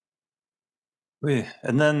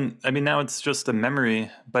 And then, I mean, now it's just a memory,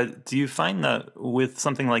 but do you find that with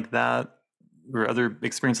something like that or other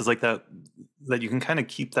experiences like that, that you can kind of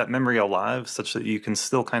keep that memory alive such that you can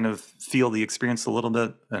still kind of feel the experience a little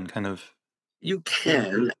bit and kind of, You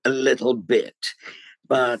can a little bit,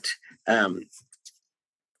 but um,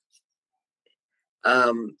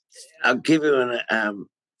 um, I'll give you uh,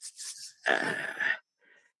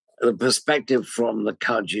 the perspective from the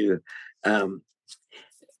Kaju um,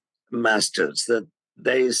 masters, that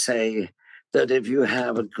they say that if you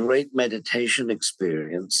have a great meditation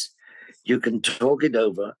experience, you can talk it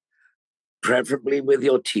over, preferably with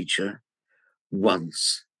your teacher,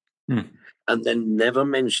 once, hmm, and then never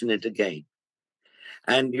mention it again.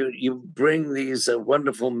 And you bring these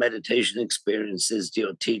wonderful meditation experiences to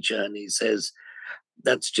your teacher, and he says,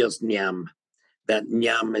 that's just nyam. That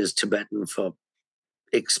nyam is Tibetan for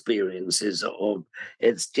experiences, or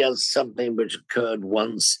it's just something which occurred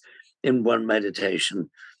once in one meditation,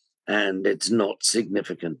 and it's not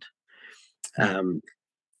significant. Um,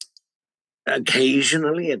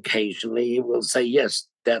 occasionally you will say, yes,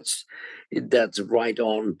 that's right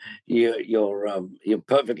on. You're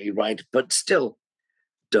perfectly right, but still,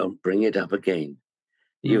 don't bring it up again.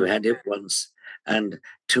 You had it once, and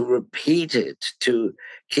to repeat it, to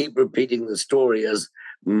keep repeating the story as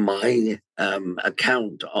my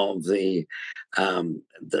account of the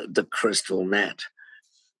crystal net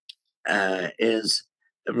is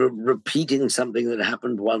repeating something that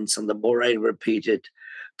happened once, and the more I repeat it,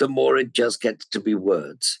 the more it just gets to be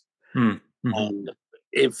words. Mm-hmm. And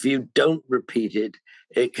if you don't repeat it,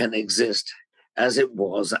 it can exist as it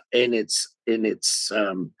was in its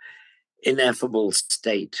ineffable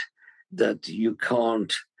state, that you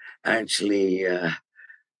can't actually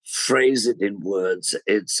phrase it in words.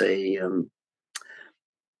 It's an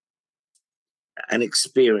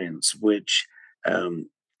experience which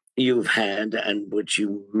you've had and which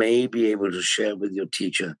you may be able to share with your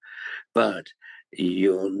teacher, but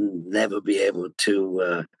you'll never be able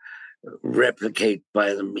to replicate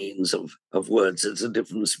by the means of words. It's a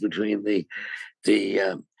difference between the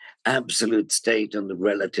absolute state and the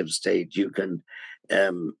relative state. You can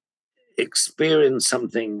experience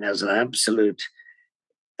something as an absolute,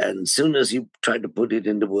 and as soon as you try to put it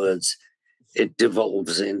into words, it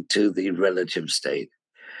devolves into the relative state.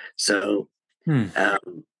 So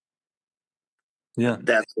Yeah,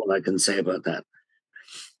 that's what I can say about that.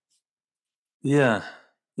 yeah,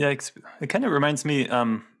 yeah. It kind of reminds me.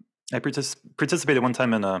 I participated one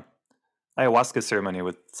time in a ayahuasca ceremony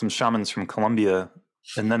with some shamans from Colombia,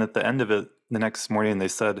 and then at the end of it, the next morning, they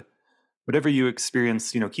said, "Whatever you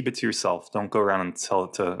experience, keep it to yourself. Don't go around and tell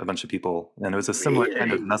it to a bunch of people." And it was a similar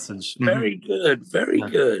kind of message. Very good, very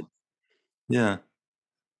good. Yeah.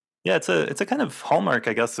 Yeah, it's a kind of hallmark,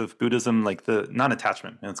 I guess, of Buddhism, like the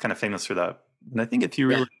non-attachment, and it's kind of famous for that. And I think if you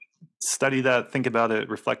really study that, think about it,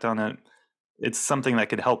 reflect on it, it's something that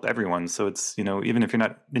could help everyone. So it's, even if you're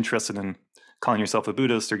not interested in calling yourself a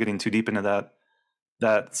Buddhist or getting too deep into that,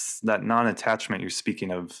 that non-attachment you're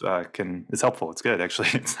speaking of is helpful. It's good, actually.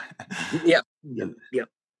 Yeah.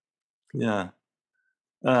 Yeah.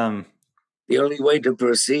 The only way to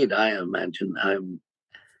proceed, I imagine.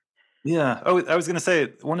 Yeah. Oh, I was going to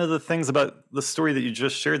say, one of the things about the story that you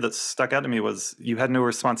just shared that stuck out to me was you had no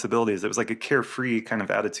responsibilities. It was like a carefree kind of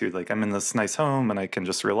attitude. Like, I'm in this nice home and I can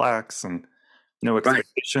just relax and no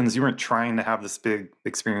expectations. Right. You weren't trying to have this big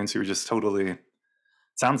experience. You were just totally,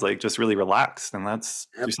 sounds like, just really relaxed. And there's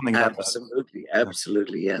something about that.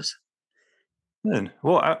 Absolutely. Yes. Good.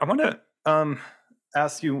 Well, I want to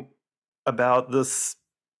ask you about this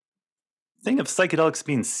thing of psychedelics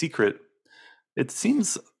being secret. It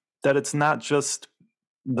seems that it's not just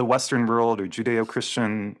the Western world or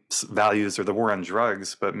Judeo-Christian values or the war on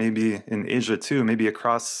drugs, but maybe in Asia too, maybe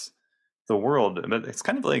across the world. But it's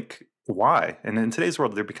kind of like, why? And in today's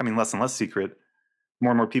world, they're becoming less and less secret.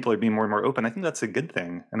 More and more people are being more and more open. I think that's a good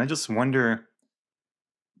thing. And I just wonder,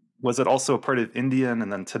 was it also a part of Indian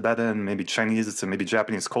and then Tibetan, maybe Chinese, and maybe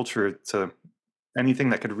Japanese culture, to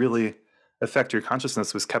anything that could really affect your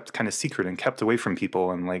consciousness was kept kind of secret and kept away from people,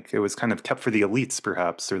 and like it was kind of kept for the elites,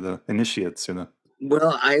 perhaps, or the initiates, or the.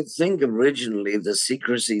 Well, I think originally the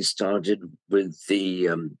secrecy started with the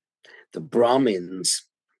Brahmins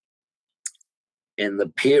in the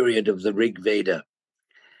period of the Rig Veda,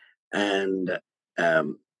 and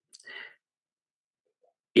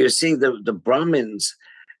you see, the Brahmins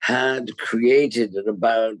had created at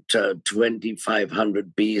about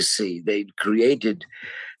 2500 BC. They'd created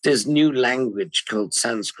this new language called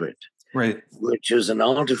Sanskrit, Right, which is an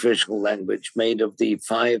artificial language made of the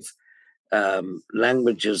five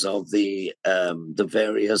languages of the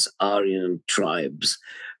various Aryan tribes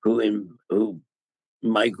who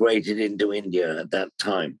migrated into India at that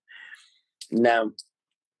time. Now,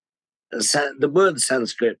 the word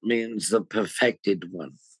Sanskrit means the perfected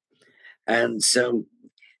one, and so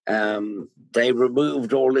they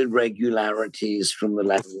removed all irregularities from the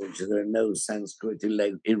language. There are no Sanskrit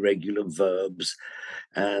irregular verbs.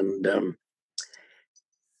 And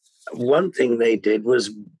one thing they did was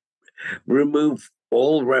remove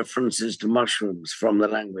all references to mushrooms from the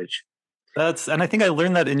language. And I think I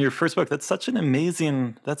learned that in your first book. That's such an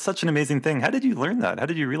amazing thing. How did you learn that? How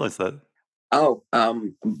did you realize that? Oh,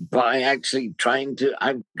 by actually trying to,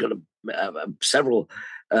 I've got several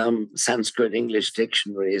Sanskrit English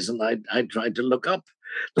dictionaries, and I tried to look up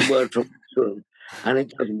the word for mushroom. and it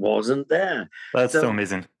just wasn't there. That's so So,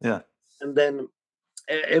 amazing. Yeah. and then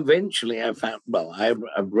eventually I found, well,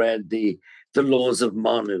 I've read the laws of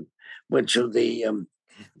Manu, which are the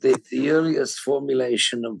earliest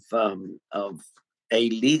formulation of a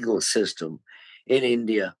legal system in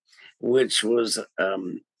India, which was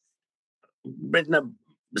written up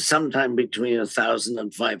sometime between 1000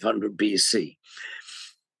 and 500 BC.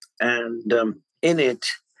 And in it,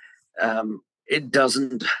 it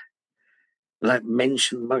doesn't like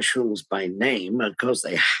mention mushrooms by name. Of course,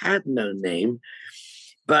 they had no name,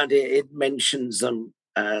 but it mentions them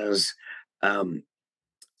um,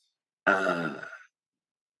 uh,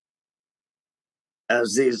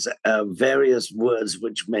 as these various words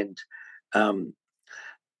which meant um,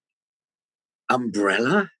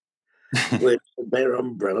 umbrella, which they're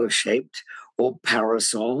umbrella shaped, or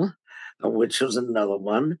parasol, which was another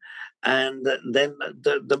one. And then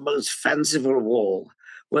the most fanciful of all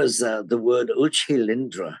was the word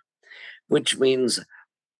uchilindra, which means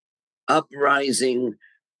uprising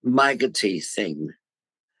maggoty thing.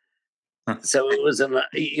 So it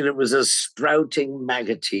was a sprouting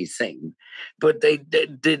maggoty thing, but they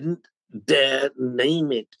didn't dare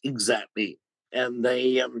name it exactly, and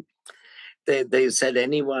they said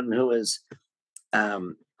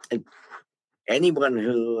um, anyone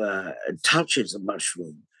who touches a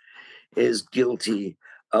mushroom is guilty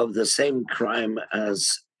of the same crime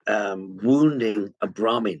as wounding a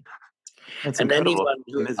Brahmin. That's And incredible. anyone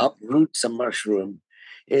who Amazing. uproots a mushroom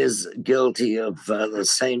is guilty of the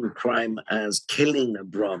same crime as killing a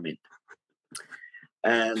Brahmin.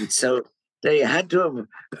 And so they had to have,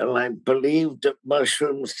 like, believed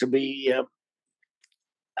mushrooms to be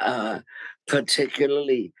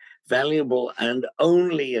particularly valuable and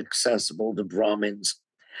only accessible to Brahmins,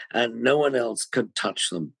 and no one else could touch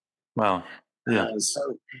them. Wow. Yeah.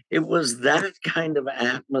 So it was that kind of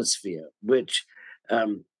atmosphere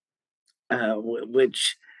um,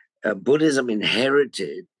 which Buddhism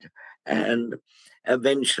inherited, and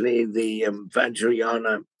eventually the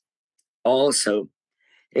Vajrayana also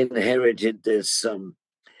inherited this.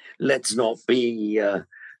 Let's not be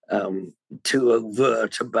too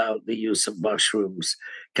overt about the use of mushrooms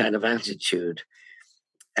kind of attitude.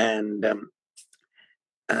 And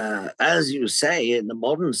as you say, in the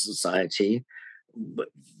modern society,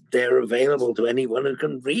 they're available to anyone who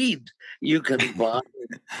can read. You can buy,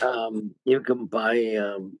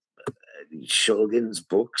 Shogun's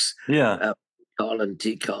books, Yeah. Tikal and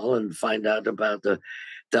Tikal, and find out about the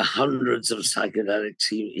hundreds of psychedelics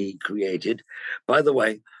he created. By the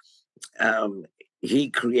way, he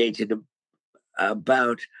created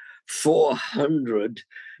about 400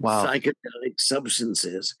 Wow. psychedelic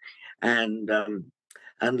substances, and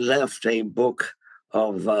left a book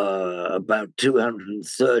of about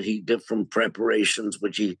 230 different preparations,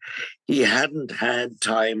 which he hadn't had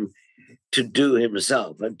time to do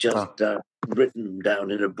himself, had just Wow. written down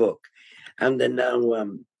in a book. And then now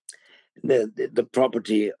the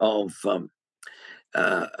property of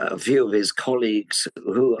a few of his colleagues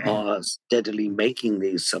who are steadily making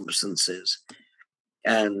these substances,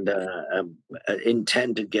 and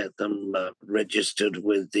intend to get them registered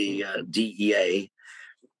with the DEA.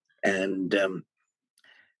 And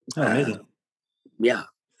Oh, amazing. yeah,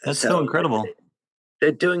 That's so so incredible.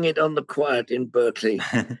 they're doing it on the quiet in Berkeley.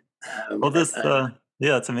 Well, this, And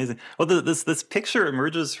yeah, it's amazing. Well, this picture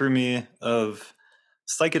emerges for me of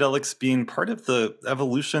psychedelics being part of the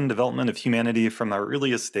evolution development of humanity from our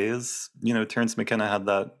earliest days. Terence McKenna had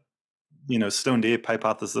that, stoned ape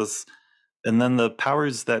hypothesis, and then the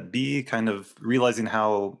powers that be kind of realizing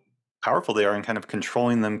how powerful they are and kind of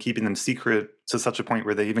controlling them, keeping them secret to such a point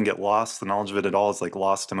where they even get lost. The knowledge of it at all is like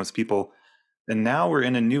lost to most people. And now we're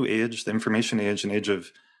in a new age, the information age, an age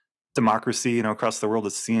of democracy, across the world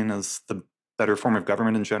is seen as the better form of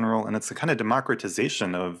government in general. And it's a kind of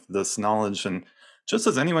democratization of this knowledge. And just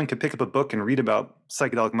as anyone could pick up a book and read about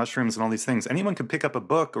psychedelic mushrooms and all these things, anyone could pick up a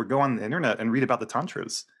book or go on the internet and read about the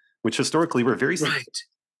tantras, which historically were very secret. right,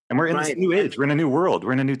 And we're in this right. new age. We're in a new world.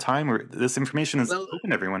 We're in a new time where this information is Well,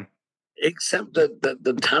 open to everyone. except that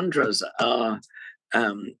the tantras are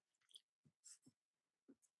um,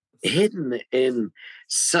 hidden in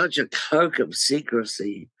such a cloak of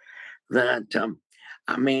secrecy that,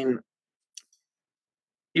 I mean,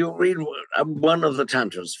 you read one of the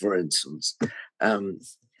tantras, for instance, um,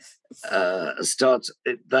 starts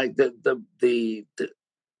like the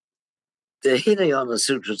Hinayana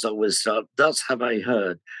Sutras always start. Thus have I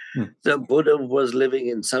heard. The Buddha was living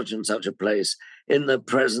in such and such a place in the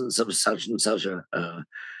presence of such and such a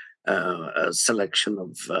a selection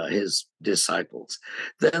of his disciples.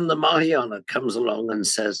 Then the Mahayana comes along and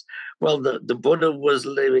says, well, the Buddha was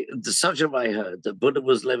living, such have I heard, the Buddha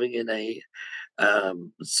was living in a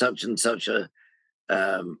such and such a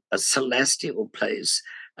celestial place,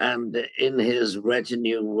 and in his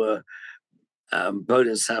retinue were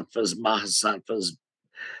bodhisattvas, mahasattvas,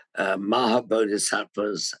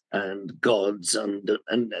 mahabodhisattvas, and gods, and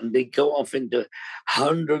they go off into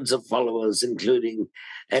hundreds of followers, including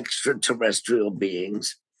extraterrestrial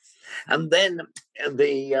beings. And then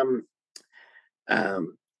the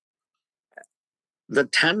um, the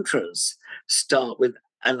tantras start with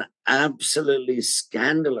an absolutely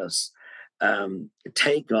scandalous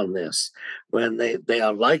take on this, when they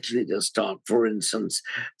are likely to start, for instance,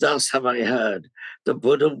 thus have I heard, the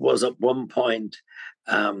Buddha was at one point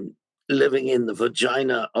living in the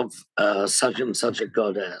vagina of such and such a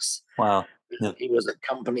goddess. Wow. Yeah. He was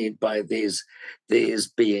accompanied by these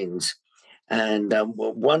beings. And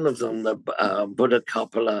one of them, the Buddha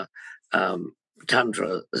Kapala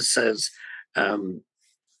Tantra, says,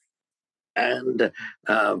 and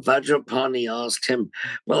Vajrapani asked him,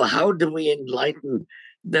 well, how do we enlighten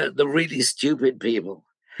the really stupid people?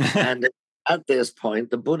 And at this point,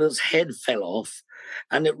 the Buddha's head fell off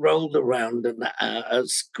and it rolled around, and a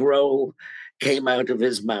scroll came out of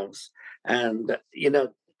his mouth. And,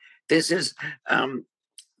 this is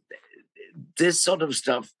this sort of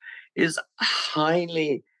stuff is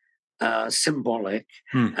highly symbolic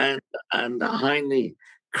and highly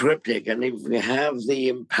cryptic. And if you have the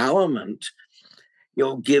empowerment,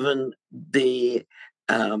 you're given the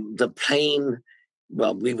plain,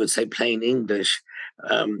 well, we would say plain English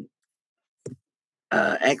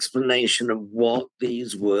explanation of what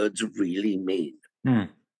these words really mean.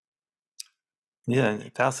 Yeah,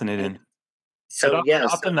 fascinating. So but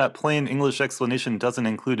yes, often that plain English explanation doesn't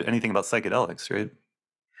include anything about psychedelics, right?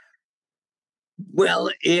 Well,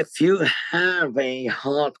 if you have a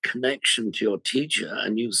heart connection to your teacher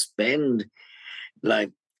and you spend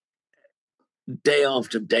like day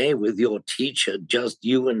after day with your teacher, just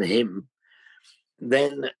you and him,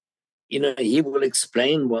 then he will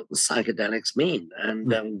explain what the psychedelics mean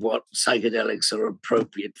and what psychedelics are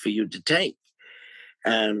appropriate for you to take.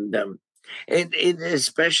 And it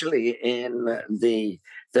especially in the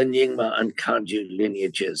Nyingma and Kagyu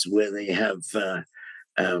lineages, where they have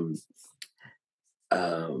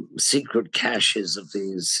secret caches of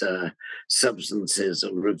these substances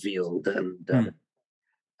are revealed, and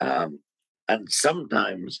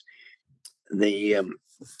sometimes the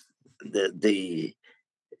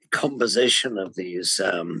composition of these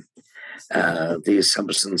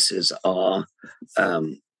substances are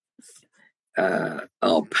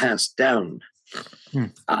passed down.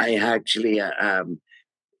 I actually have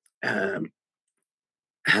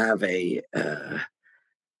a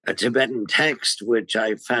Tibetan text which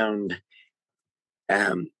I found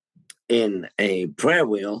in a prayer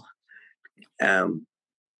wheel,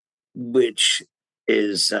 which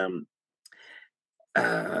is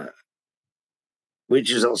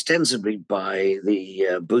ostensibly by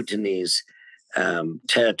the Bhutanese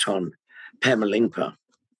Terton Pemalingpa.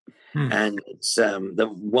 And it's the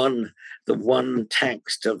one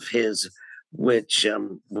text of his which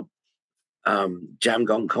Jamgon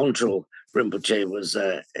Kongtrul Rinpoche was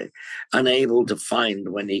unable to find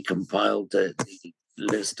when he compiled the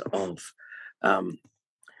list of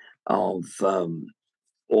all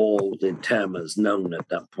the termas known at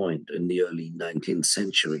that point in the early 19th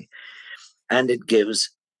century. And it gives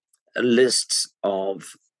lists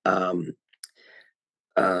of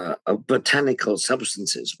botanical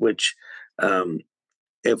substances, which,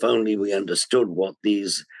 if only we understood what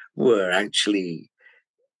these were actually,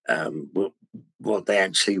 what they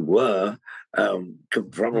actually were,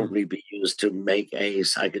 could probably be used to make a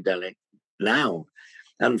psychedelic now.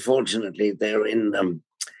 Unfortunately, they're in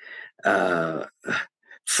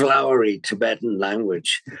flowery Tibetan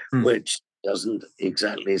language, which doesn't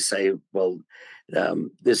exactly say, well,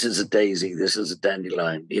 this is a daisy, this is a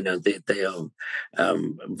dandelion. They are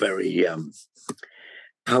very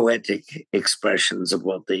poetic expressions of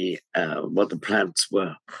what the plants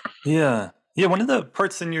were. Yeah. One of the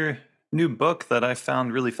parts in your new book that I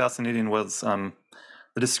found really fascinating was the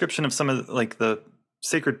description of some of the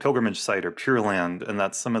sacred pilgrimage site or Pure Land, and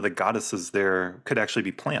that some of the goddesses there could actually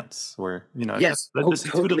be plants. Or yes, that just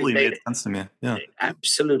intuitively made sense to me. Yeah,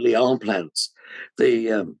 absolutely, all plants.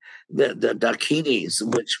 The dakinis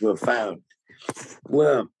which were found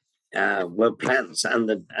were plants, and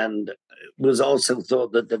it was also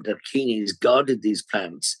thought that the dakinis guarded these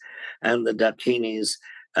plants, and the dakinis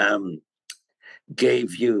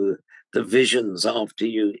gave you the visions after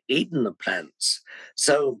you've eaten the plants.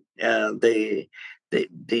 So the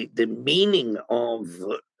meaning of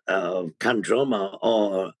Kandroma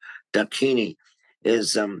or Dakini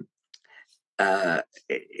is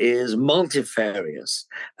multifarious,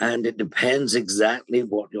 and it depends exactly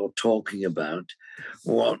what you're talking about,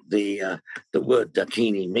 what the word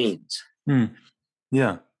Dakini means.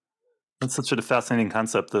 Yeah, that's such a fascinating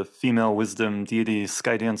concept. The female wisdom, deity,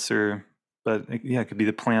 sky dancer, but yeah, it could be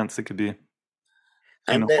the plants. It could be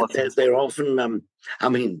and they're often, I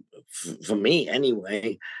mean, for me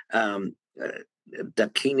anyway,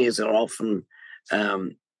 Dakinis are often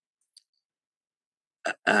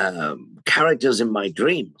characters in my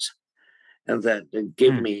dreams, and that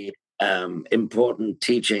give me important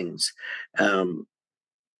teachings.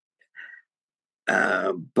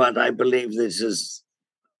 But I believe this is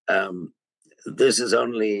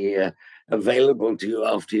only available to you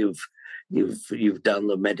after you've done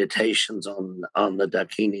the meditations on the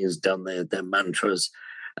Dakinis, done their mantras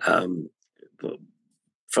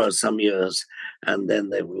for some years, and then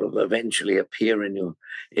they will eventually appear in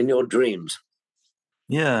your dreams.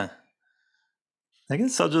 Yeah, I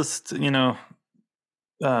guess I'll just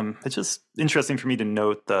it's just interesting for me to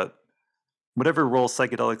note that whatever role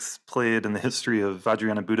psychedelics played in the history of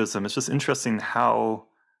Vajrayana Buddhism, it's just interesting how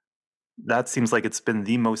that seems like it's been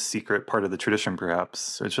the most secret part of the tradition, perhaps.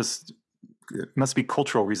 So it must be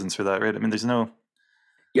cultural reasons for that, right? I mean, there's no...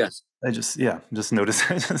 Yes. just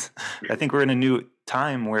noticed. I think we're in a new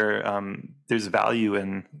time where there's value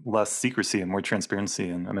in less secrecy and more transparency,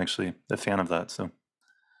 and I'm actually a fan of that. So,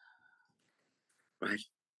 right.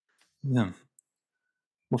 Yeah.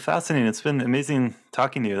 Well, fascinating. It's been amazing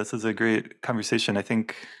talking to you. This is a great conversation. I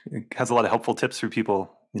think it has a lot of helpful tips for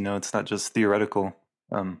people. It's not just theoretical.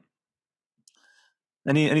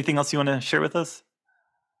 Anything else you want to share with us?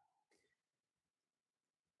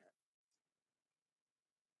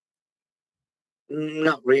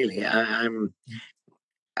 Not really. I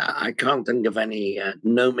can't think of any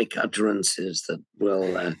gnomic utterances that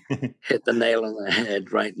will hit the nail on the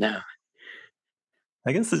head right now.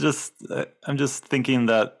 I guess I'm just thinking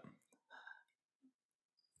that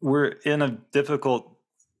we're in a difficult...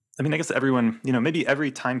 I mean, I guess everyone, maybe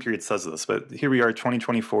every time period says this, but here we are,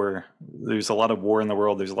 2024. There's a lot of war in the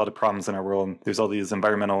world. There's a lot of problems in our world. There's all these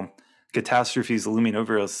environmental catastrophes looming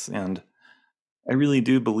over us. And I really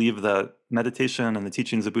do believe that meditation and the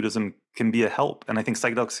teachings of Buddhism can be a help. And I think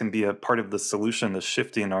psychedelics can be a part of the solution to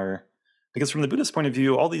shifting because from the Buddhist point of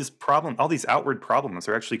view, all these outward problems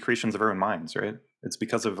are actually creations of our own minds, right? It's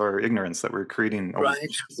because of our ignorance that we're creating. Right.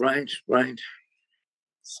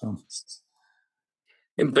 So,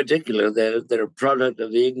 in particular, they're a product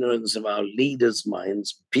of the ignorance of our leaders'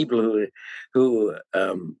 minds, people who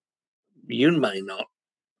you might not,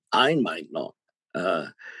 I might not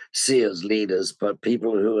see as leaders, but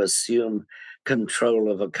people who assume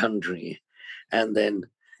control of a country and then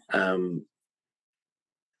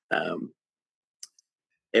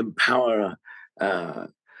empower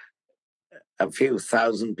a few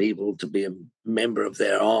thousand people to be a member of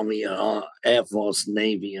their army or Air Force,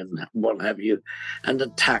 Navy, and what have you, and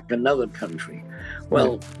attack another country.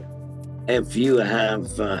 Well, if you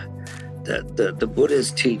have the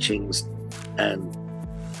Buddhist teachings and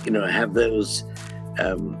have those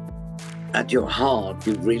at your heart,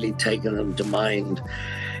 you've really taken them to mind,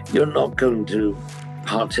 you're not going to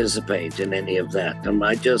participate in any of that. And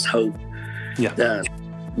I just hope that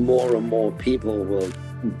more and more people will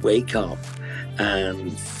wake up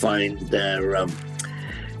and find their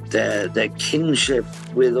kinship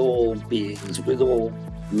with all beings, with all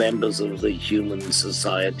members of the human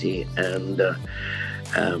society, and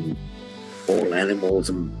all animals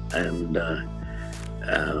and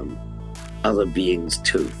other beings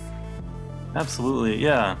too. Absolutely,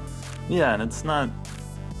 yeah, and it's not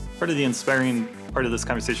part of the inspiring part of this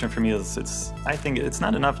conversation for me is I think it's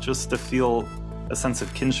not enough just to feel a sense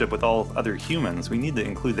of kinship with all other humans. We need to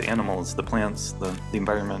include the animals, the plants, the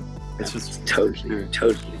environment. It's just totally,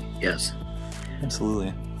 yes.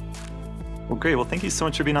 Absolutely. Well, great. Well, thank you so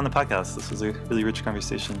much for being on the podcast. This was a really rich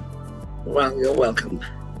conversation. Well, you're welcome.